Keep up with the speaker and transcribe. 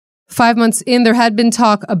5 months in, there had been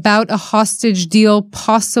talk about a hostage deal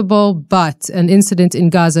possible, but an incident in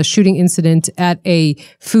Gaza, shooting incident at a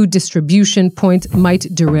food distribution point, might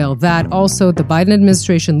derail that. Also, the Biden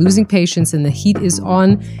administration losing patience and the heat is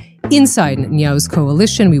on inside Netanyahu's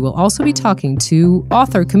coalition. We will also be talking to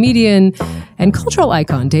author, comedian, and cultural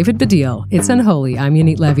icon David Baddiel. It's Unholy. I'm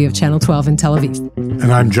Yonit Levy of Channel 12 in Tel Aviv.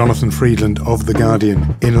 And I'm Jonathan Friedland of The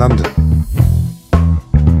Guardian in London.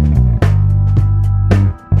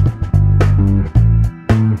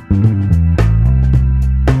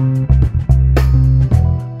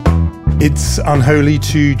 It's Unholy,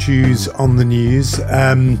 two Jews on the news.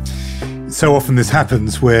 So often this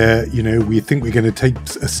happens where, we think we're going to take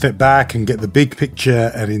a step back and get the big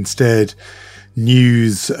picture, and instead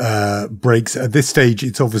news breaks. At this stage,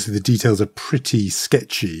 it's obviously the details are pretty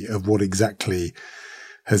sketchy of what exactly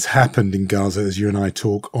has happened in Gaza as you and I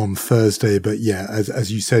talk on Thursday. But yeah,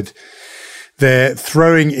 as you said, they're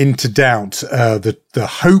throwing into doubt the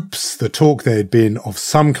hopes, the talk there had been of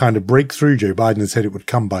some kind of breakthrough. Joe Biden had said it would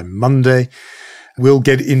come by Monday. We'll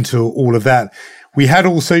get into all of that. We had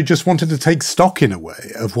also just wanted to take stock in a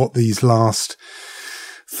way of what these last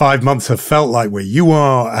 5 months have felt like, where you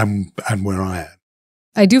are and where I am.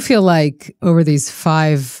 I do feel like over these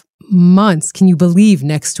 5 months, can you believe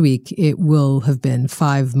next week it will have been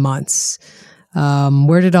 5 months?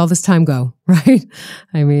 Where did all this time go, right?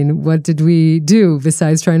 I mean, what did we do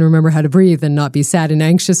besides trying to remember how to breathe and not be sad and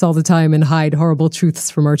anxious all the time and hide horrible truths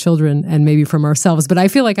from our children and maybe from ourselves? But I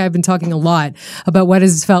feel like I've been talking a lot about what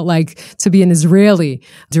it's felt like to be an Israeli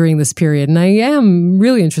during this period. And I am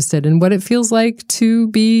really interested in what it feels like to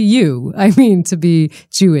be you. I mean, to be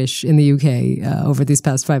Jewish in the UK over these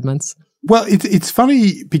past 5 months. Well, it's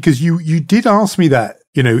funny because you did ask me that,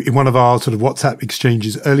 in one of our sort of WhatsApp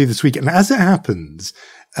exchanges earlier this week. And as it happens,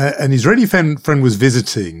 an Israeli friend was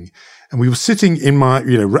visiting, and we were sitting in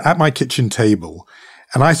at my kitchen table.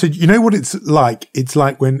 And I said, you know what it's like? It's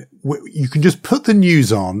like when you can just put the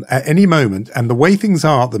news on at any moment, and the way things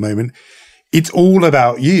are at the moment, it's all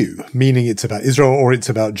about you, meaning it's about Israel or it's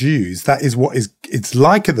about Jews. That is what it's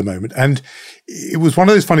like at the moment. And it was one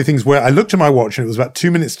of those funny things where I looked at my watch and it was about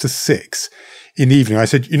 2 minutes to 6 in the evening. I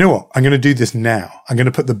said, you know what? I'm going to do this now. I'm going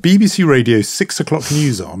to put the BBC Radio 6 o'clock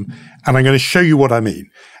news on, and I'm going to show you what I mean.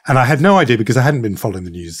 And I had no idea because I hadn't been following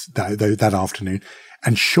the news that afternoon.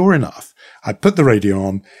 And sure enough, I put the radio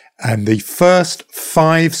on, and the first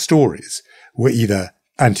 5 stories were either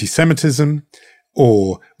anti-Semitism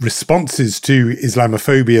or responses to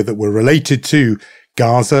Islamophobia that were related to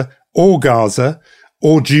Gaza or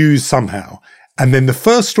Jews somehow. And then the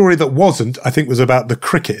first story that wasn't, I think, was about the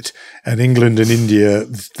cricket and England and India,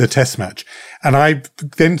 the test match. And I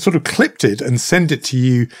then sort of clipped it and sent it to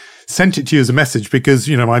you as a message because,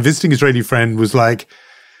 my visiting Israeli friend was like,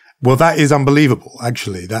 well, that is unbelievable,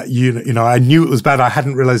 actually, that, I knew it was bad. I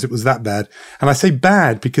hadn't realized it was that bad. And I say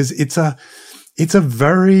bad because it's a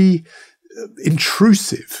very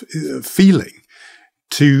intrusive feeling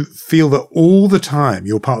to feel that all the time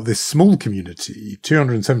you're part of this small community,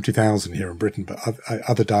 270,000 here in Britain, but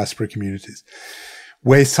other diaspora communities,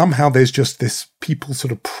 where somehow there's just this people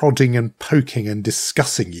sort of prodding and poking and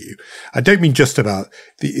discussing you. I don't mean just about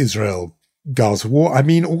the Israel-Gaza war. I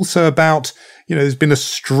mean also about, there's been a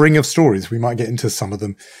string of stories. We might get into some of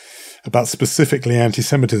them about specifically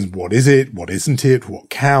anti-Semitism. What is it? What isn't it? What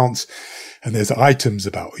counts? And there's items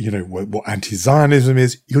about, what anti-Zionism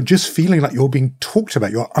is. You're just feeling like you're being talked about.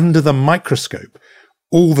 You're under the microscope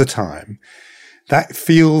all the time. That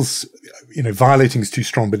feels, violating is too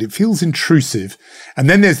strong, but it feels intrusive. And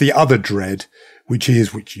then there's the other dread, which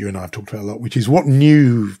you and I have talked about a lot, which is what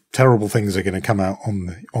new terrible things are going to come out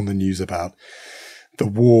on the news about the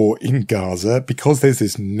war in Gaza, because there's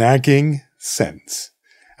this nagging sense.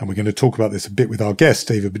 And we're going to talk about this a bit with our guest,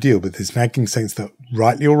 David Baddiel, but this nagging sense that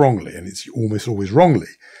rightly or wrongly, and it's almost always wrongly,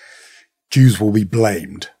 Jews will be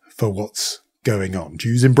blamed for what's going on.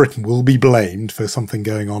 Jews in Britain will be blamed for something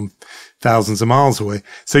going on thousands of miles away.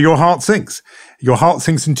 So your heart sinks. Your heart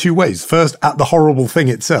sinks in 2 ways. First, at the horrible thing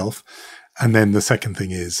itself. And then the second thing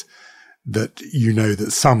is that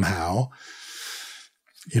that somehow,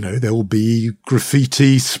 there will be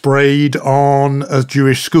graffiti sprayed on a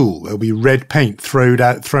Jewish school. There'll be red paint thrown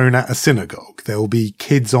at a synagogue. There'll be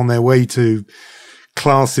kids on their way to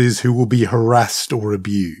classes who will be harassed or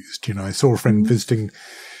abused. I saw a friend visiting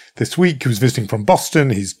this week who was visiting from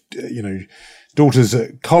Boston. His, daughter's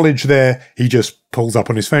at college there. He just pulls up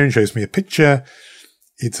on his phone, shows me a picture.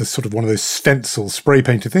 It's a sort of one of those stencil spray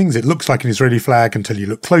painted things. It looks like an Israeli flag until you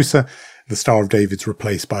look closer. The Star of David's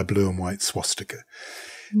replaced by a blue and white swastika.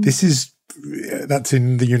 That's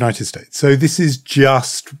in the United States. So this is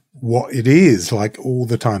just what it is like all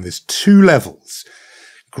the time. There's two levels,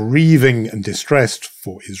 grieving and distressed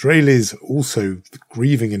for Israelis, also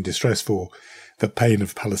grieving and distress for the pain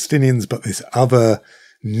of Palestinians, but this other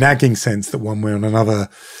nagging sense that one way or another,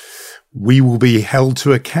 we will be held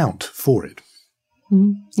to account for it.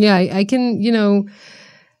 Yeah, I can,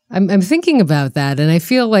 I'm thinking about that, and I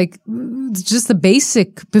feel like just the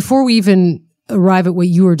basic, before we even arrive at what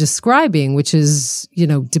you were describing, which is,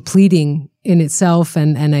 depleting in itself,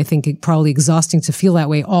 and I think it probably exhausting to feel that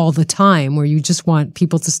way all the time, where you just want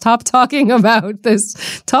people to stop talking about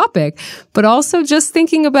this topic, but also just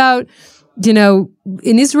thinking about,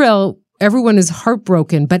 in Israel, everyone is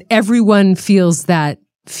heartbroken, but everyone feels that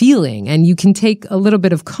feeling, and you can take a little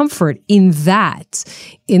bit of comfort in that,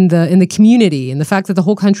 in the community, in the fact that the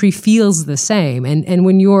whole country feels the same. And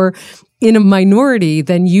when you're in a minority,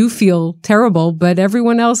 then you feel terrible, but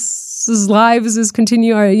everyone else's lives are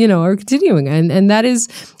continuing. And that is,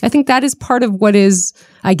 I think that is part of what is,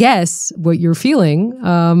 I guess, what you're feeling.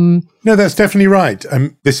 No, that's definitely right.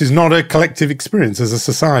 This is not a collective experience as a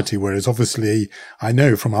society, whereas obviously I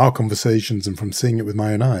know from our conversations and from seeing it with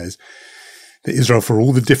my own eyes that Israel, for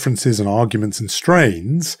all the differences and arguments and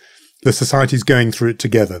strains, the society is going through it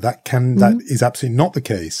together. That is absolutely not the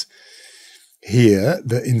case here,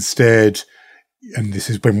 that instead, and this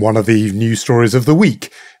has been one of the news stories of the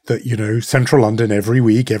week, that, central London every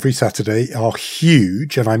week, every Saturday are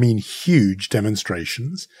huge, and I mean huge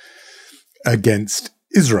demonstrations against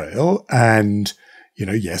Israel. And,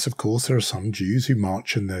 yes, of course, there are some Jews who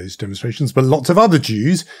march in those demonstrations, but lots of other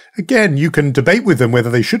Jews, again, you can debate with them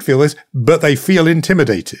whether they should feel this, but they feel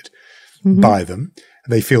intimidated by them.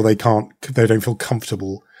 They feel they don't feel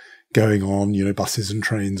comfortable going on, buses and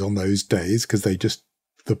trains on those days because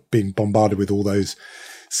they're being bombarded with all those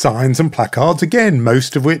signs and placards, again,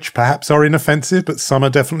 most of which perhaps are inoffensive, but some are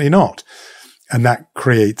definitely not. And that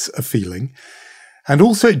creates a feeling. And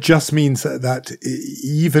also it just means that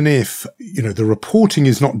even if, the reporting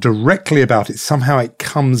is not directly about it, somehow it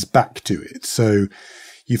comes back to it. So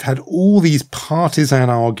you've had all these partisan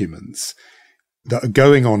arguments that are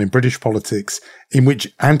going on in British politics in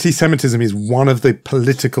which anti-Semitism is one of the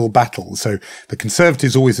political battles. So the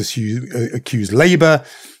Conservatives always accuse Labour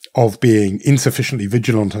of being insufficiently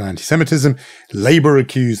vigilant on anti-Semitism. Labour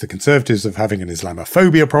accuse the Conservatives of having an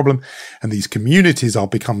Islamophobia problem. And these communities are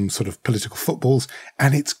become sort of political footballs,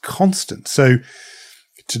 and it's constant. So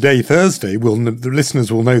today, Thursday, the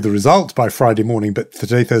listeners will know the result by Friday morning, but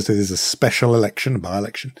today, Thursday, there's a special election, a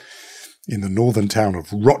by-election in the northern town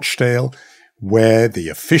of Rochdale, where the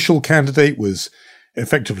official candidate was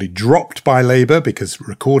effectively dropped by Labour because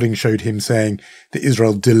recording showed him saying that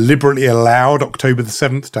Israel deliberately allowed October the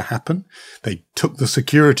 7th to happen. They took the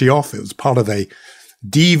security off. It was part of a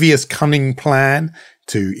devious, cunning plan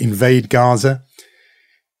to invade Gaza.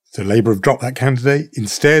 So Labour have dropped that candidate.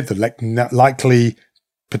 Instead, the likely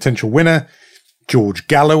potential winner, George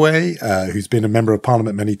Galloway, who's been a member of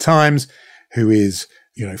parliament many times, who is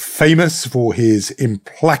famous for his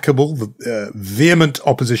implacable, vehement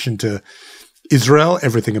opposition to Israel,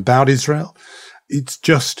 everything about Israel. It's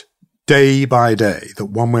just day by day that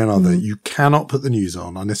one way or another, you cannot put the news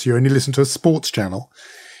on unless you only listen to a sports channel.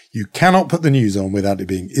 You cannot put the news on without it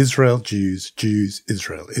being Israel, Jews, Jews,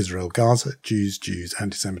 Israel, Israel, Gaza, Jews, Jews,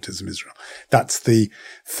 anti-Semitism, Israel. That's the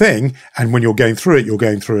thing. And when you're going through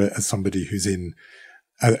it as somebody who's in,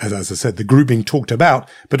 as I said, the group being talked about,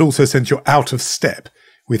 but also since you're out of step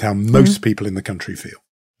with how most people in the country feel.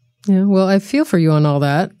 Yeah, well, I feel for you on all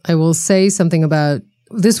that. I will say something about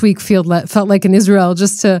this week felt like in Israel,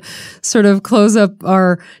 just to sort of close up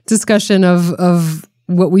our discussion of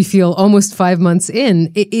what we feel almost 5 months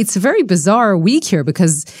in. It's a very bizarre week here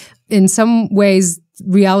because in some ways,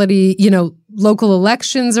 reality, local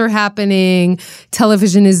elections are happening.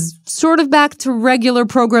 Television is sort of back to regular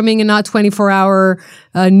programming and not 24-hour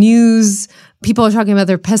news. People are talking about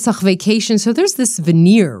their Pesach vacation. So there's this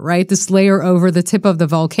veneer, right? This layer over the tip of the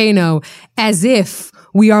volcano as if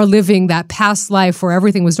we are living that past life where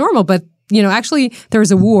everything was normal. But, actually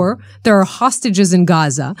there's a war. There are hostages in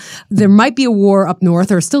Gaza. There might be a war up north.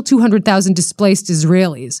 There are still 200,000 displaced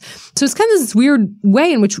Israelis. So it's kind of this weird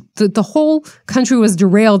way in which the whole country was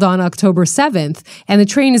derailed on October 7th. And the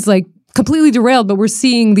train is completely derailed, but we're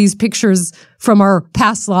seeing these pictures from our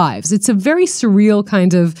past lives. It's a very surreal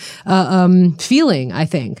kind of feeling, I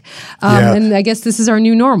think. And I guess this is our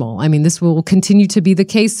new normal. I mean, this will continue to be the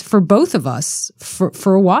case for both of us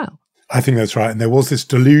for a while. I think that's right. And there was this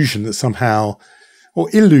delusion that somehow,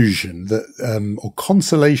 or illusion that, or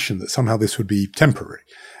consolation that somehow this would be temporary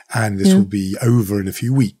and this will be over in a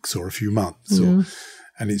few weeks or a few months.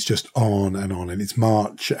 And it's just on, and it's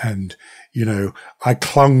March. And, I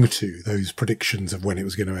clung to those predictions of when it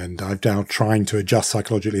was going to end. I'm now trying to adjust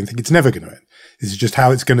psychologically and think it's never going to end. This is just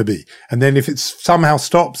how it's going to be. And then if it somehow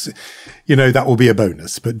stops, that will be a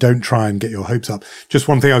bonus, but don't try and get your hopes up. Just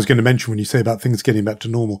one thing I was going to mention when you say about things getting back to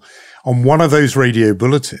normal, on one of those radio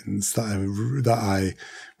bulletins that I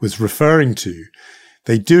was referring to,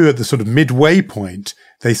 they do at the sort of midway point,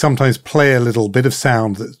 they sometimes play a little bit of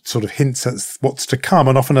sound that sort of hints at what's to come,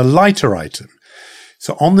 and often a lighter item.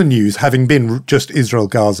 So on the news, having been just Israel,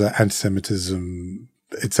 Gaza, anti-Semitism,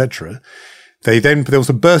 etc., there was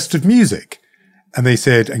a burst of music, and they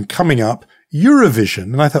said, and coming up, Eurovision.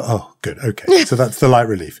 And I thought, oh, good, okay. So that's the light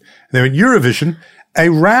relief. And they went, Eurovision, a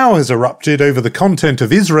row has erupted over the content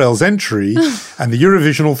of Israel's entry, and the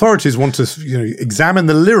Eurovision authorities want to, examine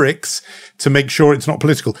the lyrics to make sure it's not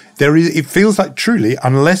political. It feels like truly,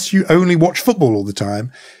 unless you only watch football all the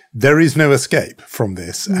time, there is no escape from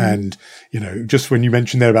this. And, just when you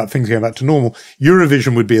mentioned there about things going back to normal,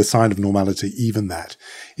 Eurovision would be a sign of normality. Even that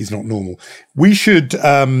is not normal. We should,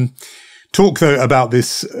 talk though about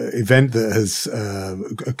this event that has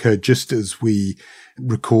occurred just as we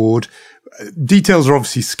record. Details are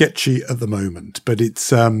obviously sketchy at the moment, but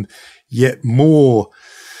it's yet more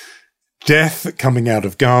death coming out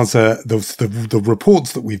of Gaza. The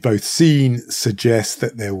reports that we've both seen suggest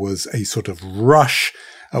that there was a sort of rush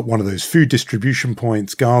at one of those food distribution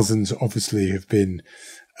points. Gazans obviously have been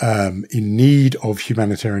in need of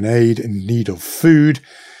humanitarian aid, in need of food,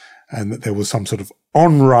 and that there was some sort of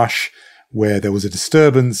onrush where there was a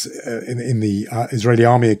disturbance in the Israeli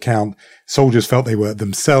army account. Soldiers felt they were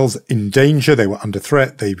themselves in danger. They were under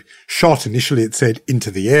threat. They shot, initially it said, into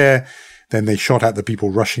the air. Then they shot at the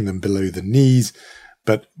people rushing them below the knees.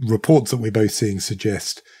 But reports that we're both seeing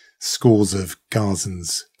suggest scores of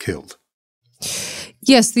Gazans killed.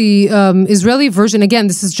 Yes, the Israeli version, again,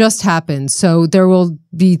 this has just happened, so there will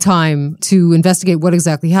be time to investigate what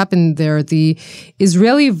exactly happened there. The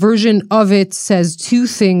Israeli version of it says two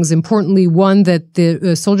things. Importantly, one, that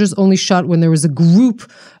the soldiers only shot when there was a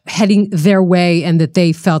group heading their way and that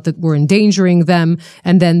they felt that were endangering them.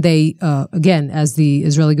 And then they, again, as the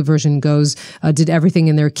Israeli version goes, did everything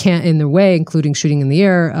in their way, including shooting in the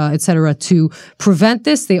air, etc., to prevent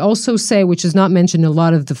this. They also say, which is not mentioned in a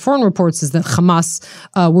lot of the foreign reports, is that Hamas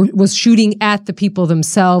was shooting at the people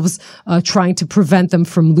themselves, trying to prevent them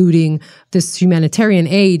from looting this humanitarian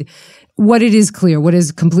aid. What is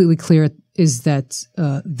completely clear is that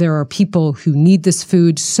there are people who need this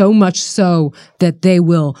food, so much so that they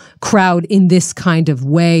will crowd in this kind of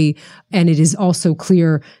way. And it is also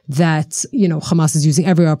clear that, Hamas is using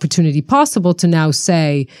every opportunity possible to now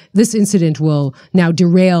say this incident will now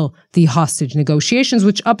derail the hostage negotiations,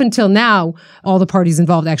 which up until now, all the parties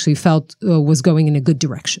involved actually felt was going in a good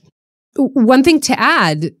direction. One thing to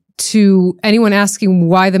add to anyone asking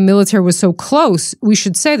why the military was so close, we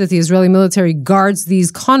should say that the Israeli military guards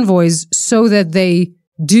these convoys so that they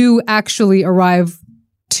do actually arrive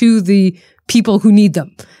to the people who need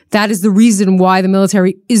them. That is the reason why the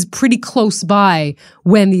military is pretty close by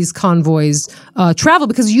when these convoys travel,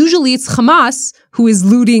 because usually it's Hamas who is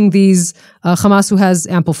looting these, Hamas, who has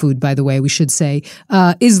ample food, by the way, we should say,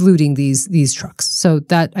 is looting these trucks. So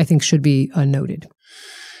that, I think, should be noted.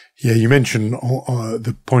 Yeah, you mentioned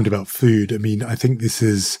the point about food. I mean, I think this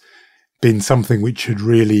has been something which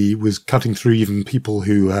was cutting through even people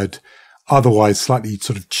who had otherwise slightly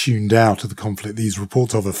sort of tuned out of the conflict. These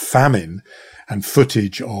reports of a famine and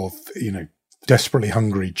footage of, desperately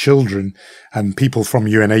hungry children and people from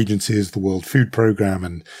UN agencies, the World Food Programme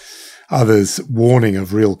and others warning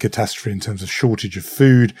of real catastrophe in terms of shortage of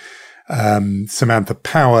food. Samantha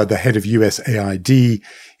Power, the head of USAID,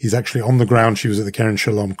 is actually on the ground. She was at the Keren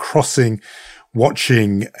Shalom crossing,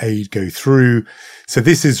 watching aid go through. So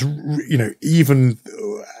this is, even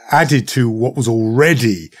added to what was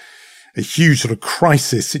already a huge sort of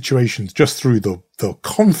crisis situation just through the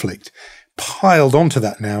conflict. Piled onto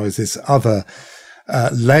that now is this other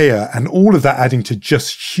layer, and all of that adding to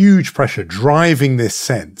just huge pressure, driving this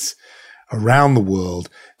sense around the world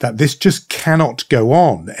that this just cannot go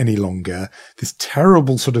on any longer. This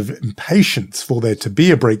terrible sort of impatience for there to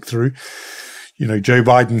be a breakthrough. Joe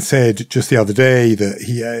Biden said just the other day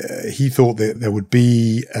that he thought that there would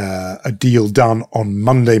be a deal done on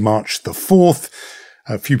Monday, March the 4th.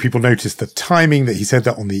 A few people noticed the timing, that he said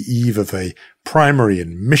that on the eve of a primary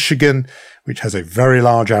in Michigan, which has a very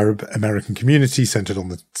large Arab American community centered on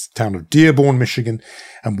the town of Dearborn, Michigan.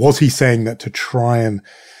 And was he saying that to try and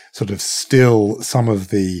sort of still some of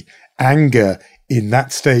the anger in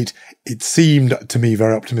that state? It seemed to me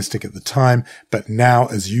very optimistic at the time, but now,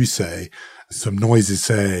 as you say, some noises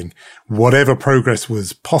saying whatever progress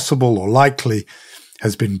was possible or likely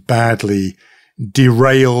has been badly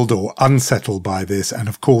derailed or unsettled by this. And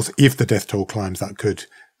of course, if the death toll climbs,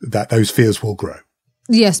 that those fears will grow.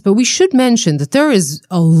 Yes, but we should mention that there is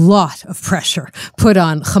a lot of pressure put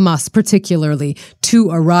on Hamas, particularly, to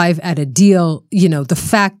arrive at a deal. You know, the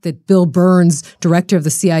fact that Bill Burns, director of the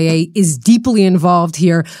CIA, is deeply involved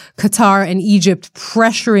here. Qatar and Egypt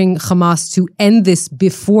pressuring Hamas to end this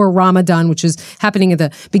before Ramadan, which is happening at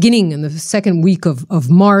the beginning in the second week of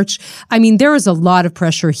March. I mean, there is a lot of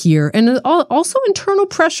pressure here, and also internal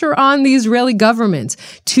pressure on the Israeli government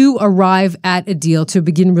to arrive at a deal to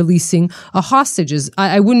begin releasing hostages.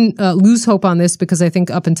 I wouldn't lose hope on this, because I think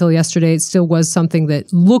up until yesterday, it still was something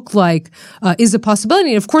that looked like is a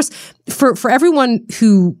possibility. And of course, for everyone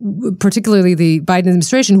who, particularly the Biden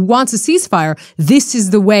administration, who wants a ceasefire, this is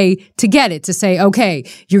the way to get it, to say, okay,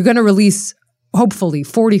 you're going to release hopefully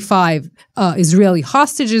 45 Israeli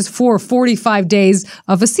hostages for 45 days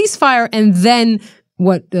of a ceasefire, and then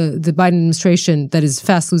what the Biden administration, that is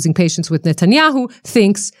fast losing patience with Netanyahu,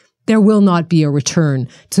 thinks there will not be a return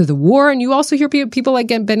to the war. And you also hear people like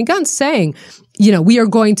Benny Gantz saying, you know, we are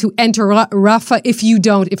going to enter Rafah if you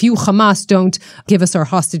Hamas don't give us our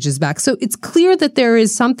hostages back. So it's clear that there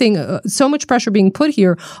is something, so much pressure being put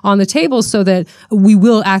here on the table so that we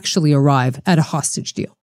will actually arrive at a hostage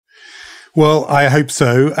deal. Well, I hope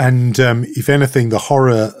so. And if anything, the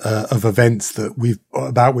horror of events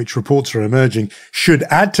about which reports are emerging should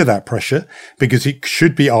add to that pressure, because it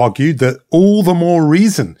should be argued that all the more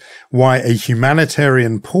reason why a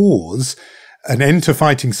humanitarian pause, an end to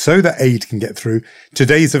fighting so that aid can get through.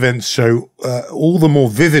 Today's events show all the more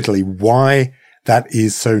vividly why that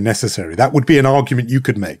is so necessary. That would be an argument you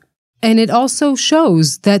could make. And it also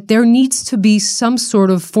shows that there needs to be some sort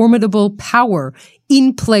of formidable power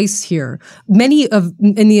in place here. Many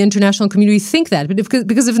in the international community think that, but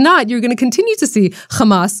because if not, you're going to continue to see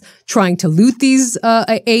Hamas trying to loot these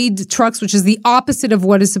aid trucks, which is the opposite of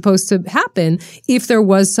what is supposed to happen if there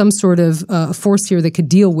was some sort of force here that could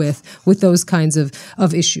deal with those kinds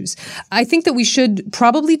of issues. I think that we should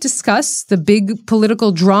probably discuss the big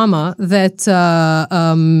political drama that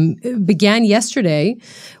began yesterday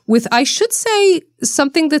with, I should say,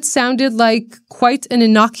 something that sounded like quite an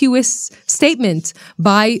innocuous statement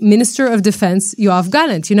by Minister of Defense Yoav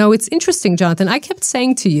Gallant. You know, it's interesting, Jonathan. I kept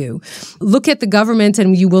saying to you, look at the government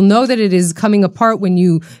and you will know that it is coming apart when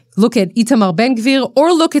you look at Itamar Ben-Gvir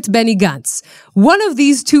or look at Benny Gantz. One of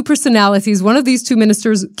these two personalities, one of these two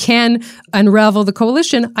ministers can unravel the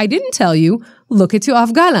coalition. I didn't tell you, look at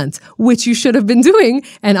Yoav Gallant, which you should have been doing,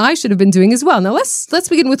 and I should have been doing as well. Now, let's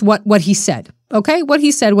begin with what he said. Okay? What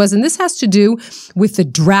he said was, and this has to do with the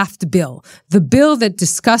draft bill, the bill that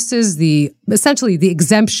discusses essentially the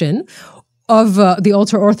exemption of the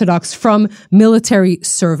ultra-Orthodox from military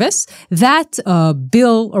service. That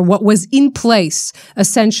bill, or what was in place,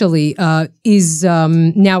 essentially is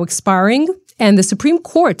now expiring. And the Supreme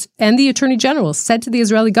Court and the Attorney General said to the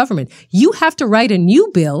Israeli government, you have to write a new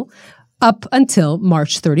bill up until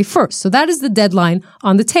March 31st. So that is the deadline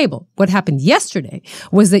on the table. What happened yesterday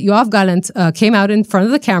was that Yoav Gallant came out in front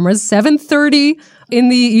of the cameras, 7:30 in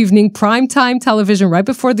the evening, primetime television, right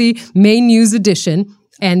before the main news edition,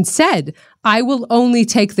 and said, I will only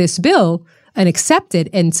take this bill and accept it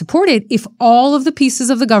and support it if all of the pieces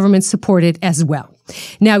of the government support it as well.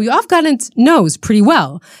 Now, Yoav Gallant knows pretty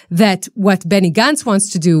well that what Benny Gantz wants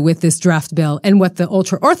to do with this draft bill and what the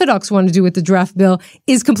ultra-Orthodox want to do with the draft bill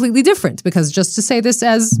is completely different, because just to say this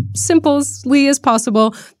as simply as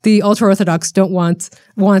possible, the ultra-Orthodox don't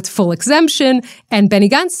want full exemption, and Benny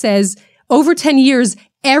Gantz says over 10 years,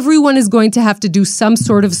 everyone is going to have to do some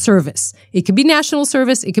sort of service. It could be national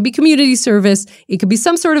service, it could be community service, it could be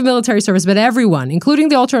some sort of military service, but everyone, including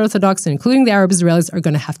the ultra-Orthodox and including the Arab Israelis, are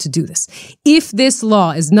going to have to do this. If this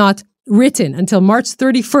law is not written until March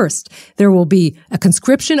 31st, there will be a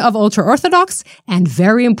conscription of ultra-Orthodox, and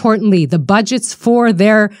very importantly, the budgets for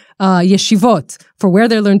their yeshivot, for where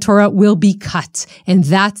they learn Torah, will be cut. And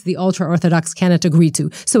that the ultra-Orthodox cannot agree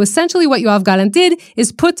to. So essentially what Yoav Gallant did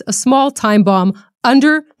is put a small time bomb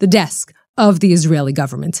under the desk of the Israeli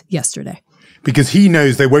government yesterday. Because he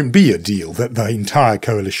knows there won't be a deal that the entire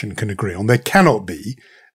coalition can agree on. There cannot be.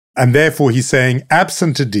 And therefore he's saying,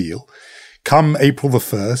 absent a deal, come April the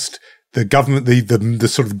 1st, the government, the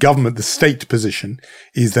sort of government, the state position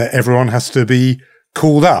is that everyone has to be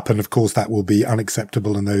called up. And of course that will be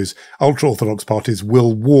unacceptable, and those ultra-Orthodox parties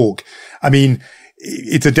will walk. I mean,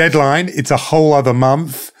 it's a deadline. It's a whole other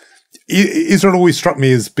month. Israel always struck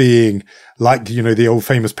me as being like, the old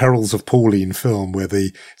famous Perils of Pauline film, where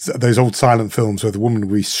those old silent films where the woman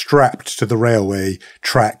will be strapped to the railway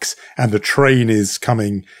tracks and the train is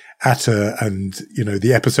coming at her, and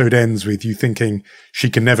the episode ends with you thinking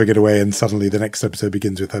she can never get away, and suddenly the next episode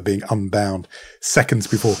begins with her being unbound seconds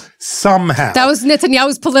before. Somehow that was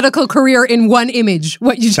Netanyahu's political career in one image,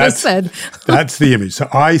 what you just said. That's the image. So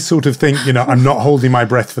I sort of think, I'm not holding my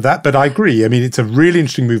breath for that, but I agree. I mean, it's a really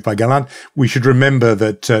interesting move by Gallant. We should remember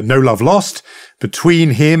that no love lost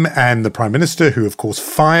between him and the prime minister, who of course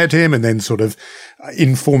fired him and then sort of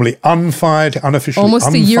informally unofficially almost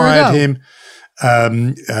unfired a year ago. him.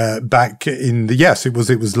 Back in it was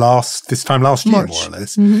this time last year, March. more or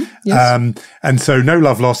less. Mm-hmm. Yes. And so no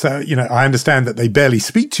love lost. I understand that they barely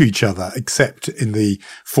speak to each other except in the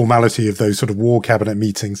formality of those sort of war cabinet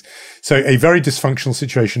meetings. So a very dysfunctional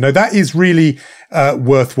situation. No, that is really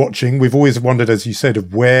worth watching. We've always wondered, as you said,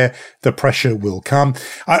 of where the pressure will come.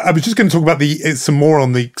 I was just going to talk about some more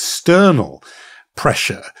on the external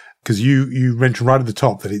pressure, because you mentioned right at the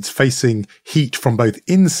top that it's facing heat from both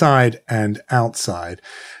inside and outside.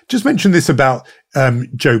 Just mention this about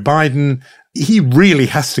Joe Biden. He really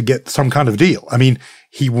has to get some kind of deal. I mean,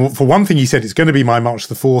 for one thing, he said it's going to be my March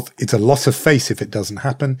the 4th. It's a loss of face if it doesn't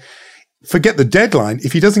happen. Forget the deadline.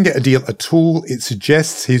 If he doesn't get a deal at all, it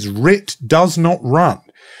suggests his writ does not run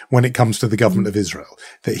when it comes to the government of Israel,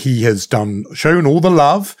 that he has shown all the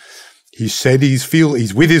love. He said he's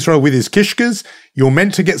with Israel with his kishkas. You're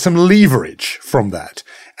meant to get some leverage from that.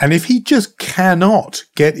 And if he just cannot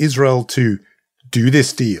get Israel to do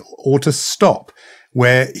this deal or to stop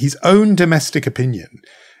where his own domestic opinion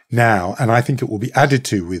now, and I think it will be added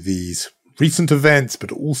to with these recent events,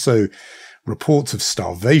 but also reports of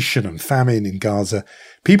starvation and famine in Gaza,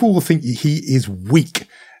 people will think he is weak.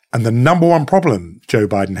 And the number one problem Joe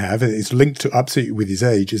Biden have, and it's linked to absolutely with his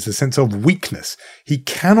age, is the sense of weakness. He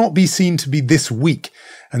cannot be seen to be this weak.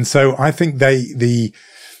 And so I think that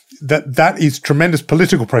is tremendous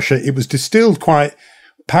political pressure. It was distilled quite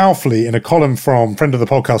powerfully in a column from friend of the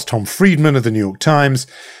podcast, Tom Friedman of the New York Times,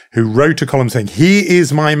 who wrote a column saying, here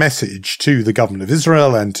is my message to the government of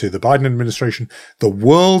Israel and to the Biden administration. The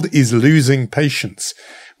world is losing patience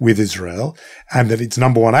with Israel, and that its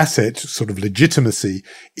number one asset, sort of legitimacy,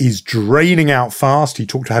 is draining out fast. He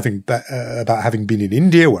talked about having been in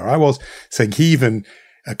India, where I was, saying even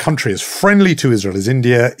a country as friendly to Israel as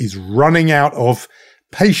India is running out of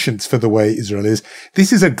patience for the way Israel is.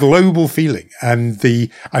 This is a global feeling, and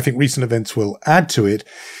I think recent events will add to it.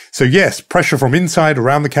 So yes, pressure from inside,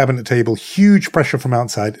 around the cabinet table, huge pressure from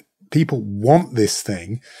outside. People want this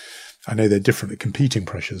thing. I know they're different at competing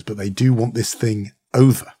pressures, but they do want this thing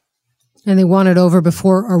over. And they want it over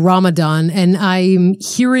before a Ramadan. And I'm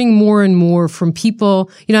hearing more and more from people,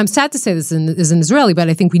 I'm sad to say this as an Israeli, but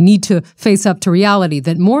I think we need to face up to reality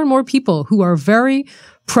that more and more people who are very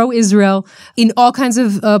pro-Israel in all kinds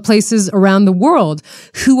of places around the world,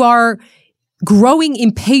 who are growing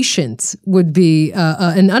impatient would be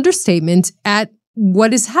an understatement at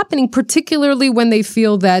what is happening, particularly when they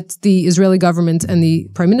feel that the Israeli government and the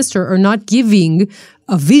prime minister are not giving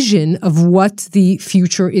a vision of what the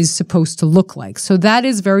future is supposed to look like. So that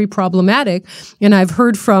is very problematic. And I've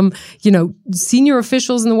heard from, senior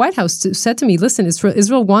officials in the White House said to me, listen,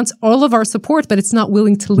 Israel wants all of our support, but it's not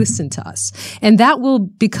willing to listen to us. And that will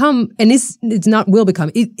become, and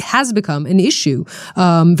it has become an issue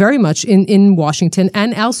very much in Washington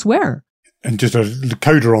and elsewhere. And just a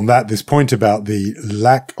coda on that, this point about the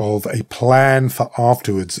lack of a plan for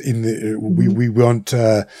afterwards. We weren't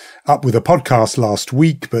up with a podcast last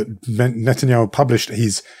week, but Netanyahu published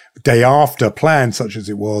his day after plan, such as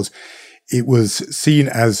it was. It was seen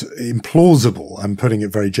as implausible, I'm putting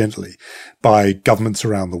it very gently, by governments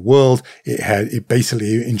around the world. It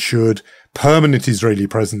basically ensured permanent Israeli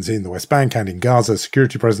presence in the West Bank and in Gaza,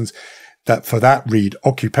 security presence. That for that read,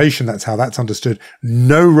 occupation, that's how that's understood.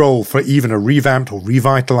 No role for even a revamped or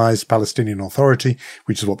revitalized Palestinian Authority,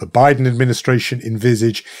 which is what the Biden administration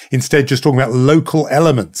envisage. Instead, just talking about local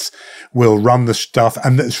elements will run the stuff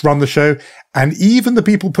and run the show. And even the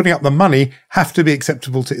people putting up the money have to be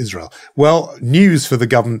acceptable to Israel. Well, news for the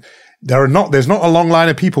government. There's not a long line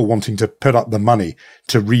of people wanting to put up the money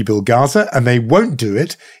to rebuild Gaza, and they won't do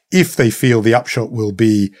it if they feel the upshot will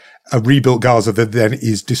be a rebuilt Gaza that then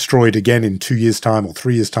is destroyed again in 2 years' time or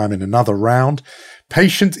 3 years' time in another round.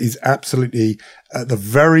 Patience is absolutely at the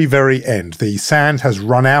very, very end. The sand has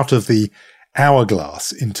run out of the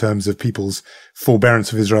hourglass in terms of people's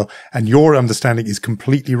forbearance of Israel. And your understanding is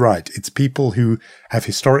completely right. It's people who have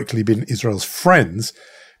historically been Israel's friends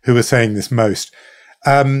who are saying this most.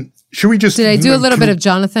 Should we just... Did I do a little bit of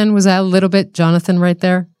Jonathan? Was that a little bit Jonathan right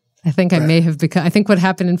there? I think I may have become, I think what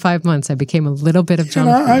happened in 5 months, I became a little bit of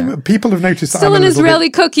Jonathan. People have noticed Still an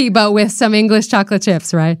Israeli cookie, but with some English chocolate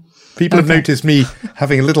chips, right? People have noticed me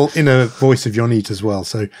having a little inner voice of Yonit as well.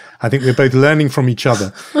 So I think we're both learning from each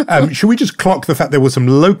other. Should we just clock the fact there were some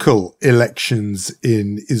local elections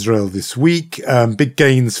in Israel this week? Big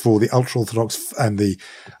gains for the ultra-Orthodox and the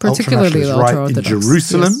ultra-nationalist right in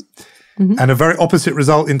Jerusalem. Yes. Mm-hmm. And a very opposite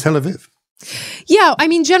result in Tel Aviv. Yeah, I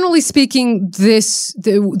mean, generally speaking,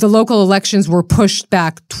 the local elections were pushed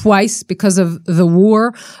back twice because of the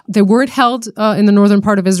war. They weren't held in the northern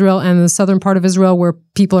part of Israel and the southern part of Israel where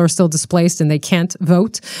people are still displaced and they can't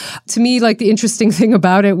vote. To me, like the interesting thing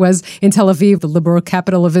about it was in Tel Aviv, the liberal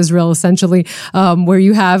capital of Israel, essentially, where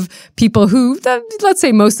you have people who, let's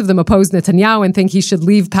say most of them oppose Netanyahu and think he should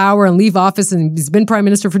leave power and leave office, and he's been prime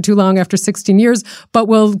minister for too long after 16 years, but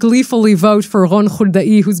will gleefully vote for Ron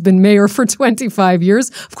Huldai, who's been mayor for 25 years.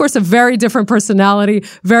 Of course, a very different personality,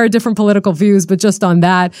 very different political views, but just on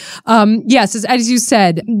that. Yes, as you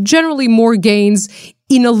said, generally more gains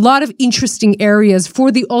in a lot of interesting areas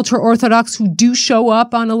for the ultra-Orthodox who do show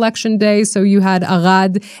up on election day. So you had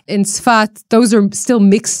Arad and Tzfat. Those are still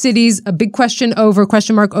mixed cities. A big question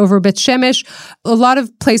mark over Bet Shemesh. A lot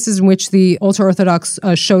of places in which the ultra-Orthodox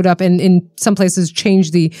showed up and in some places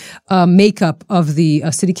changed the makeup of the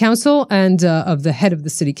city council and of the head of the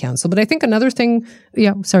city council. But I think another thing,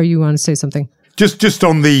 sorry, you want to say something? Just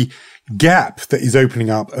on the gap that is opening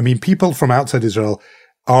up. I mean, people from outside Israel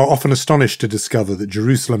are often astonished to discover that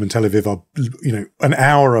Jerusalem and Tel Aviv are, an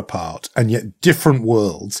hour apart and yet different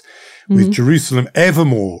worlds, with Jerusalem ever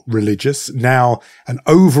more religious, now an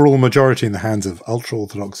overall majority in the hands of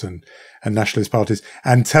ultra-Orthodox and nationalist parties,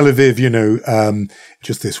 and Tel Aviv,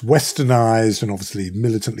 just this westernized and obviously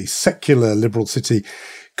militantly secular liberal city,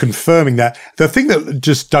 confirming that. The thing that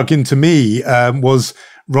just dug into me was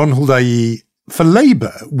Ron Huldai for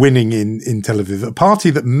Labour winning in Tel Aviv, a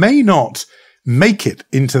party that may not make it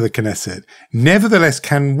into the Knesset, nevertheless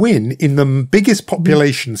can win in the biggest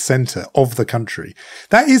population center of the country.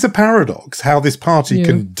 That is a paradox, how this party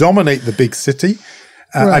can dominate the big city.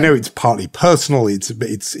 Right. I know it's partly personal.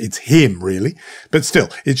 It's him really, but still,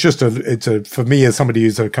 it's just for me as somebody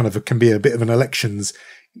who's can be a bit of an elections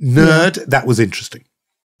nerd. That was interesting.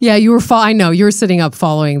 Yeah, I know you were sitting up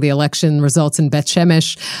following the election results in Bet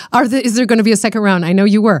Shemesh. Is there going to be a second round? I know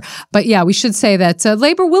you were. But yeah, we should say that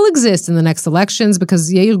Labour will exist in the next elections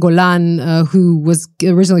because Yair Golan, who was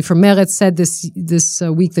originally from Meretz, said this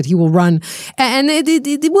week that he will run. And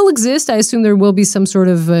it will exist. I assume there will be some sort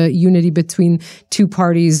of unity between two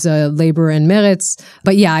parties, Labour and Meretz.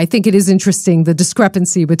 But yeah, I think it is interesting, the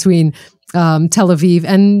discrepancy between Tel Aviv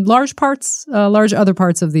and large other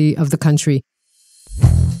parts of the country.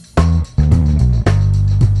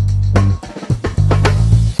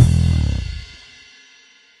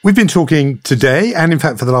 We've been talking today, and in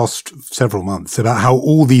fact for the last several months, about how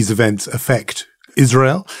all these events affect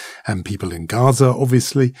Israel and people in Gaza,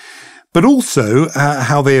 obviously, but also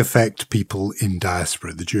how they affect people in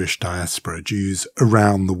diaspora, the Jewish diaspora, Jews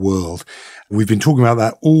around the world. We've been talking about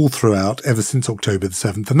that all throughout, ever since October the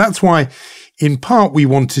 7th. And that's why, in part, we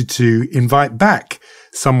wanted to invite back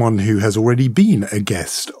someone who has already been a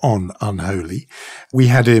guest on Unholy. We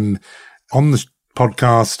had him on the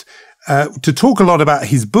podcast to talk a lot about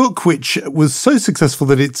his book, which was so successful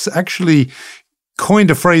that it's actually coined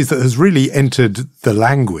a phrase that has really entered the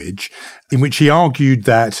language, in which he argued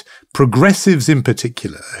that progressives in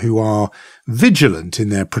particular, who are vigilant in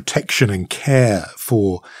their protection and care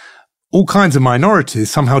for all kinds of minorities,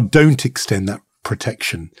 somehow don't extend that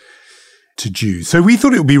protection to Jews. So we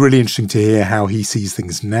thought it would be really interesting to hear how he sees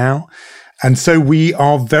things now. And so we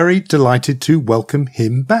are very delighted to welcome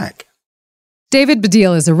him back. David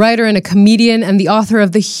Baddiel is a writer and a comedian and the author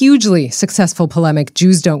of the hugely successful polemic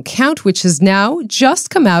Jews Don't Count, which has now just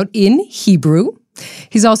come out in Hebrew.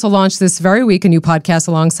 He's also launched this very week a new podcast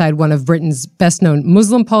alongside one of Britain's best-known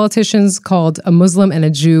Muslim politicians called A Muslim and a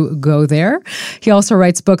Jew Go There. He also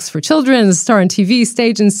writes books for children and is a star on TV,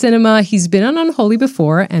 stage, and cinema. He's been on Unholy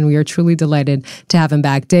before, and we are truly delighted to have him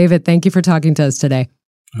back. David, thank you for talking to us today.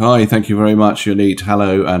 Hi, thank you very much, Yonit.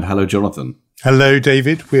 Hello, and hello, Jonathan. Hello,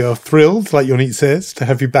 David. We are thrilled, like Yonit says, to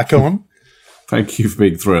have you back on. Thank you for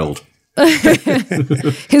being thrilled.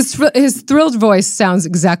 His thrilled voice sounds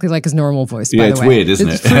exactly like his normal voice, by the way. Yeah, it's weird, isn't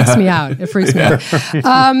it? It freaks me out. It freaks me out.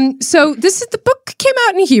 So the book came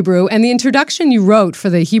out in Hebrew, and the introduction you wrote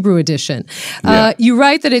for the Hebrew edition. You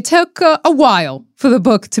write that it took a while for the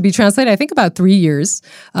book to be translated, I think about 3 years,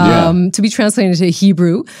 to be translated into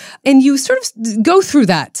Hebrew. And you sort of go through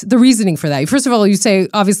that, the reasoning for that. First of all, you say,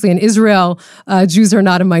 obviously, in Israel, Jews are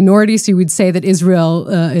not a minority, so you would say that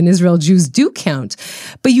in Israel, Jews do count.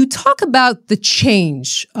 But you talk about the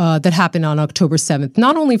change that happened on October 7th,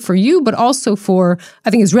 not only for you, but also for,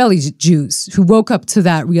 I think, Israeli Jews who woke up to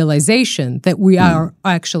that realization that we are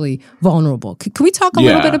actually vulnerable. Can we talk a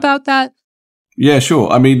little bit about that? Yeah, sure.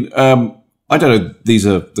 I mean, I don't know these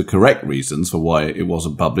are the correct reasons for why it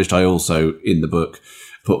wasn't published. I also, in the book,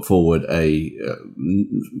 put forward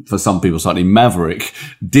for some people, slightly maverick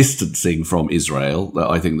distancing from Israel. That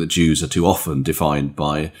I think that Jews are too often defined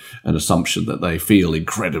by an assumption that they feel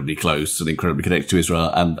incredibly close and incredibly connected to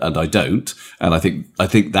Israel, and I don't. And I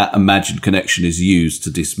think that imagined connection is used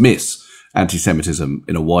to dismiss anti-Semitism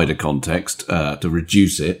in a wider context, to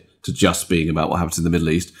reduce it to just being about what happens in the Middle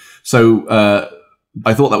East. So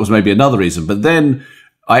I thought that was maybe another reason. But then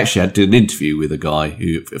I actually did an interview with a guy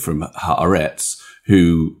from Haaretz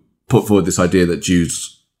who put forward this idea that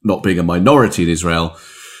Jews not being a minority in Israel,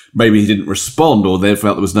 maybe he didn't respond, or they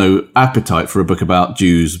felt there was no appetite for a book about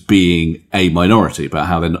Jews being a minority, about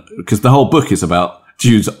how because the whole book is about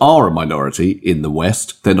Jews are a minority in the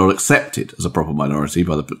West. They're not accepted as a proper minority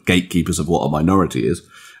by the gatekeepers of what a minority is.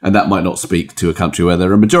 And that might not speak to a country where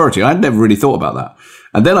they're a majority. I'd never really thought about that.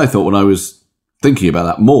 And then I thought, when I was thinking about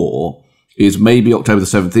that more, is maybe October the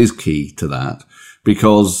 7th is key to that,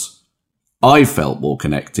 because I felt more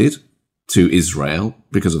connected to Israel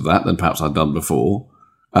because of that than perhaps I'd done before.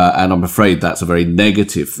 And I'm afraid that's a very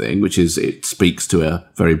negative thing, which is it speaks to a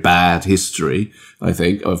very bad history, I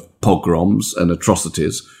think, of pogroms and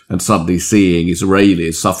atrocities. And suddenly seeing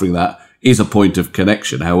Israelis suffering that is a point of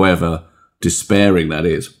connection, however despairing that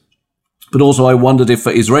is. But also I wondered if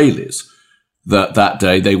for Israelis that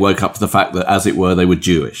day they woke up to the fact that, as it were, they were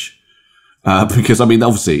Jewish. Because, I mean,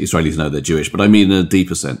 obviously Israelis know they're Jewish, but I mean in a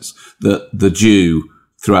deeper sense, that the Jew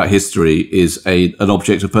throughout history is an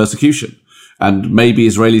object of persecution. And maybe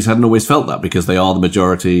Israelis hadn't always felt that because they are the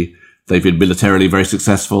majority. They've been militarily very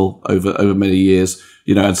successful over many years,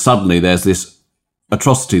 and suddenly there's this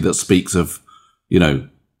atrocity that speaks of,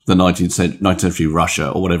 the 19th century Russia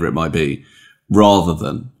or whatever it might be, rather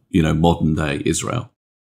than, modern day Israel.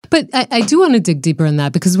 But I do want to dig deeper in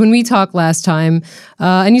that, because when we talked last time,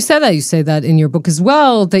 and you say that in your book as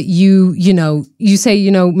well, that you say,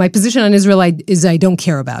 my position on Israel is I don't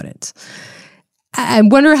care about it. I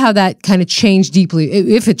wonder how that kind of changed deeply,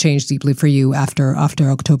 if it changed deeply for you after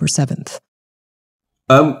October 7th.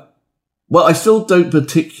 Well, I still don't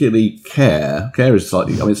particularly care. Care is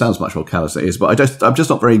slightly, it sounds much more callous than it is, but I'm just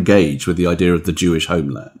not very engaged with the idea of the Jewish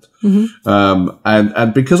homeland. Mm-hmm.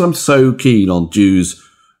 And because I'm so keen on Jews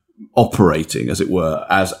operating, as it were,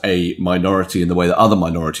 as a minority in the way that other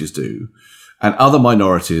minorities do, and other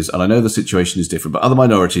minorities, and I know the situation is different, but other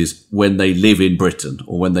minorities, when they live in Britain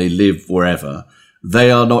or when they live wherever,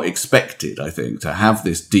 they are not expected, I think, to have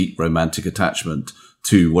this deep romantic attachment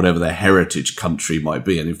to whatever their heritage country might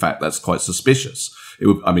be. And in fact, that's quite suspicious.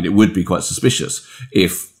 It would be quite suspicious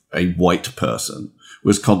if a white person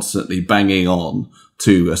was constantly banging on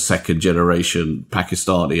to a second generation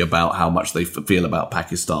Pakistani about how much they feel about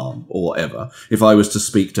Pakistan or whatever. If I was to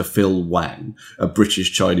speak to Phil Wang, a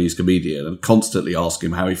British Chinese comedian, and constantly ask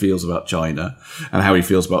him how he feels about China and how he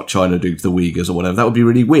feels about China doing to the Uyghurs or whatever, that would be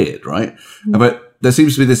really weird, right? Mm. But there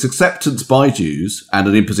seems to be this acceptance by Jews and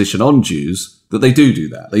an imposition on Jews that they do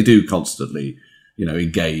that. They do constantly,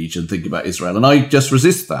 engage and think about Israel. And I just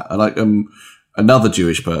resist that. And another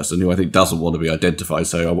Jewish person who I think doesn't want to be identified,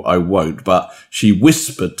 so I won't, but she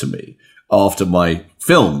whispered to me after my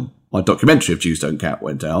documentary of Jews Don't Count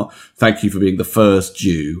went out, thank you for being the first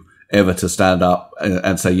Jew ever to stand up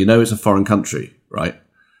and say, it's a foreign country, right?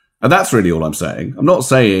 And that's really all I'm saying. I'm not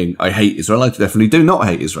saying I hate Israel. I definitely do not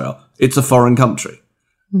hate Israel. It's a foreign country,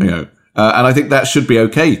 and I think that should be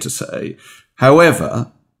okay to say.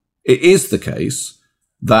 However, it is the case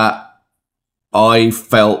that I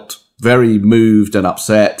felt very moved and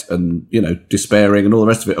upset and, despairing and all the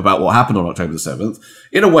rest of it about what happened on October the 7th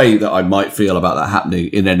in a way that I might feel about that happening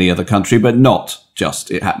in any other country, but not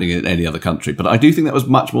just it happening in any other country. But I do think that was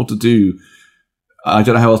much more to do, I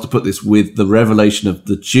don't know how else to put this, with the revelation of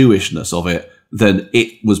the Jewishness of it than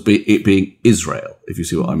it being Israel, if you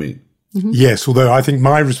see what I mean. Mm-hmm. Yes, although I think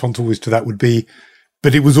my response always to that would be,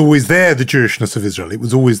 but it was always there, the Jewishness of Israel. It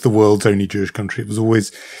was always the world's only Jewish country. It was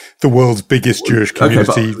always the world's biggest Jewish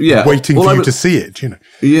community, waiting for you to see it,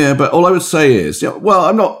 Yeah, but all I would say is,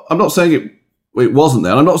 I'm not saying it wasn't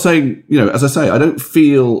there. I'm not saying, as I say, I don't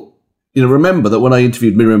feel remember that when I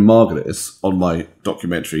interviewed Miriam Margolyes on my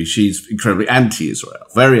documentary, she's incredibly anti-Israel,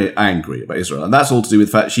 very angry about Israel. And that's all to do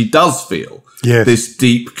with the fact she does feel this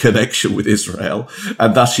deep connection with Israel.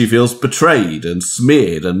 And thus she feels betrayed and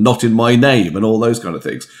smeared and not in my name and all those kind of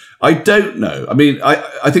things. I don't know. I mean,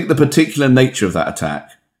 I think the particular nature of that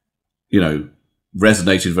attack,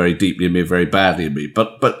 resonated very deeply in me, very badly in me.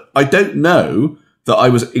 But I don't know that I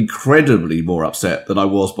was incredibly more upset than I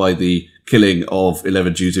was by the killing of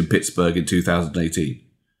 11 Jews in Pittsburgh in 2018,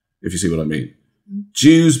 if you see what I mean.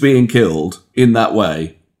 Jews being killed in that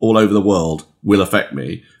way all over the world will affect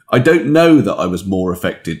me. I don't know that I was more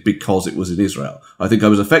affected because it was in Israel. I think I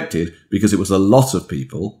was affected because it was a lot of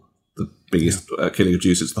people, the biggest killing of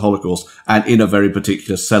Jews since the Holocaust, and in a very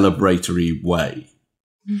particular celebratory way.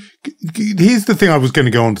 Here's the thing I was going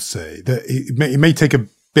to go on to say, that it may take a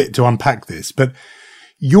bit to unpack this, but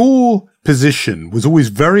your position was always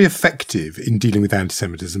very effective in dealing with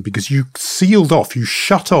anti-Semitism because you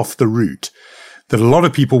shut off the route that a lot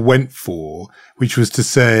of people went for, which was to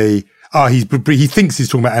say, he thinks he's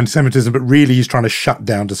talking about anti-Semitism, but really he's trying to shut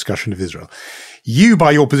down discussion of Israel. You,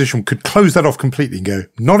 by your position, could close that off completely and go,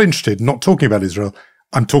 not interested, not talking about Israel,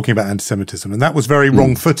 I'm talking about anti-Semitism. And that was very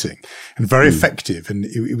wrong footing and very effective. And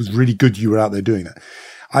it was really good you were out there doing that.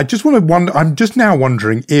 I just want to wonder, I'm just now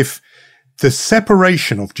wondering if the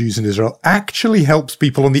separation of Jews and Israel actually helps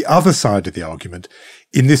people on the other side of the argument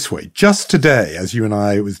in this way. Just today, as you and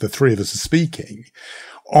I, it was the three of us are speaking,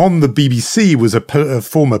 on the BBC was a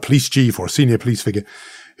former police chief or a senior police figure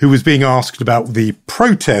who was being asked about the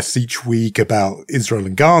protests each week about Israel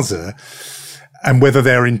and Gaza and whether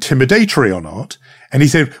they're intimidatory or not. And he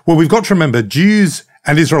said, well, we've got to remember Jews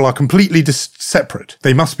and Israel are completely separate.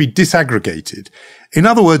 They must be disaggregated. In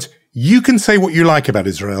other words, you can say what you like about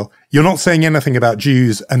Israel. You're not saying anything about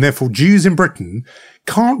Jews, and therefore Jews in Britain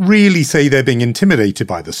can't really say they're being intimidated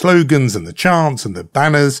by the slogans and the chants and the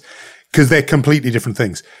banners because they're completely different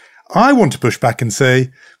things. I want to push back and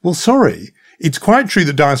say, well, sorry, it's quite true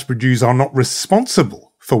that diaspora Jews are not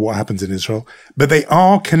responsible for what happens in Israel, but they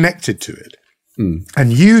are connected to it.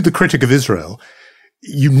 And you, the critic of Israel,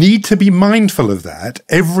 you need to be mindful of that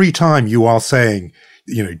every time you are saying,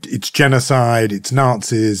 it's genocide, it's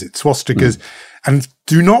Nazis, it's swastikas, and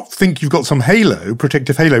do not think you've got some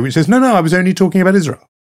protective halo, which says, no, I was only talking about Israel.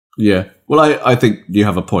 Yeah. Well, I think you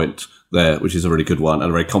have a point there, which is a really good one and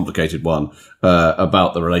a very complicated one,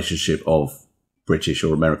 about the relationship of British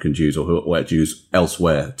or American Jews or Jews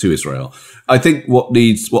elsewhere to Israel. I think what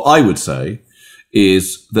I would say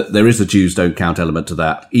is that there is a Jews don't count element to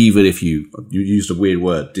that, even if you used a weird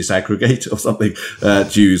word, disaggregate or something,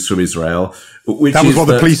 Jews from Israel. That was what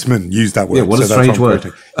the policeman used that word. Yeah, what a strange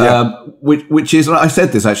word. Which is, I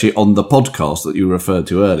said this actually on the podcast that you referred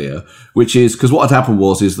to earlier, which is, because what had happened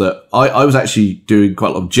is that I was actually doing quite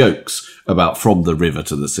a lot of jokes about From the River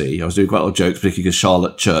to the Sea. I was doing quite a lot of jokes, particularly because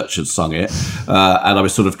Charlotte Church had sung it. And I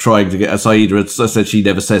was sort of trying to get, Saida had said she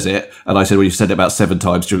never says it. And I said, well, you've said it about 7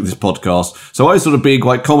 times during this podcast. So I was sort of being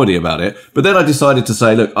quite comedy about it. But then I decided to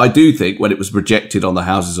say, look, I do think when it was projected on the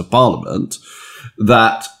Houses of Parliament,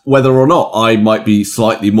 that whether or not I might be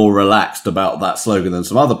slightly more relaxed about that slogan than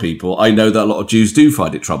some other people, I know that a lot of Jews do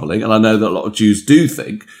find it troubling. And I know that a lot of Jews do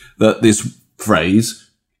think that this phrase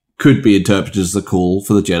could be interpreted as a call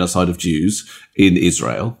for the genocide of Jews in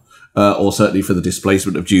Israel, or certainly for the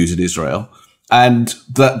displacement of Jews in Israel. And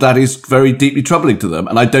that is very deeply troubling to them.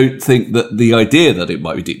 And I don't think that the idea that it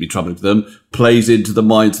might be deeply troubling to them plays into the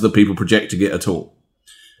minds of the people projecting it at all.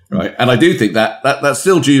 Right. And I do think that's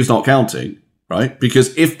still Jews not counting. Right.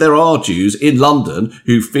 Because if there are Jews in London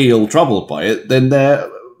who feel troubled by it, then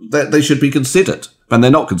they should be considered, and they're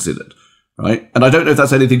not considered. Right. And I don't know if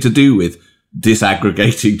that's anything to do with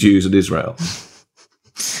disaggregating Jews in Israel.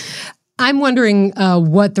 I'm wondering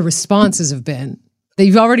what the responses have been that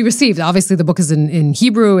you've already received. Obviously, the book is in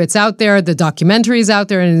Hebrew. It's out there. The documentary is out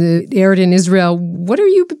there and it aired in Israel. What have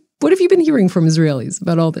you been hearing from Israelis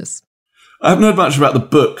about all this? I haven't heard much about the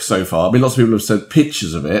book so far. I mean, lots of people have sent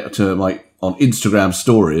pictures of it to on Instagram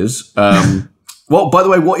stories. Well, by the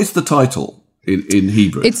way, what is the title in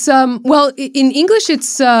Hebrew? It's well, in English,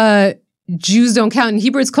 it's Jews Don't Count. In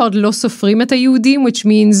Hebrew, it's called Lo Sofrim et HaYehudim, which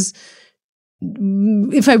means,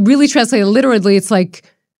 if I really translate it literally, it's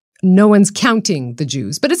like no one's counting the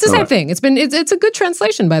Jews. But it's the same thing. It's a good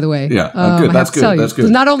translation, by the way. Yeah, good. That's good. That's good.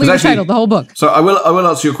 Not only the title, the whole book. So I will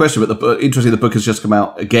answer your question, but interestingly, the book has just come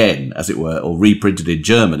out again, as it were, or reprinted in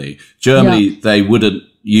Germany. They wouldn't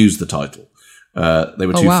use the title. They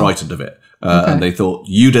were too frightened of it. And they thought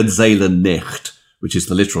Judenseelen nicht, which is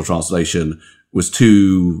the literal translation, was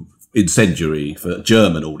too incendiary for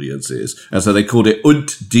German audiences. And so they called it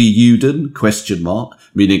Und die Juden, ?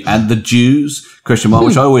 Meaning, and the Jews, ? Which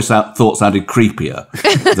I always thought sounded creepier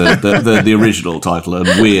than the original title, and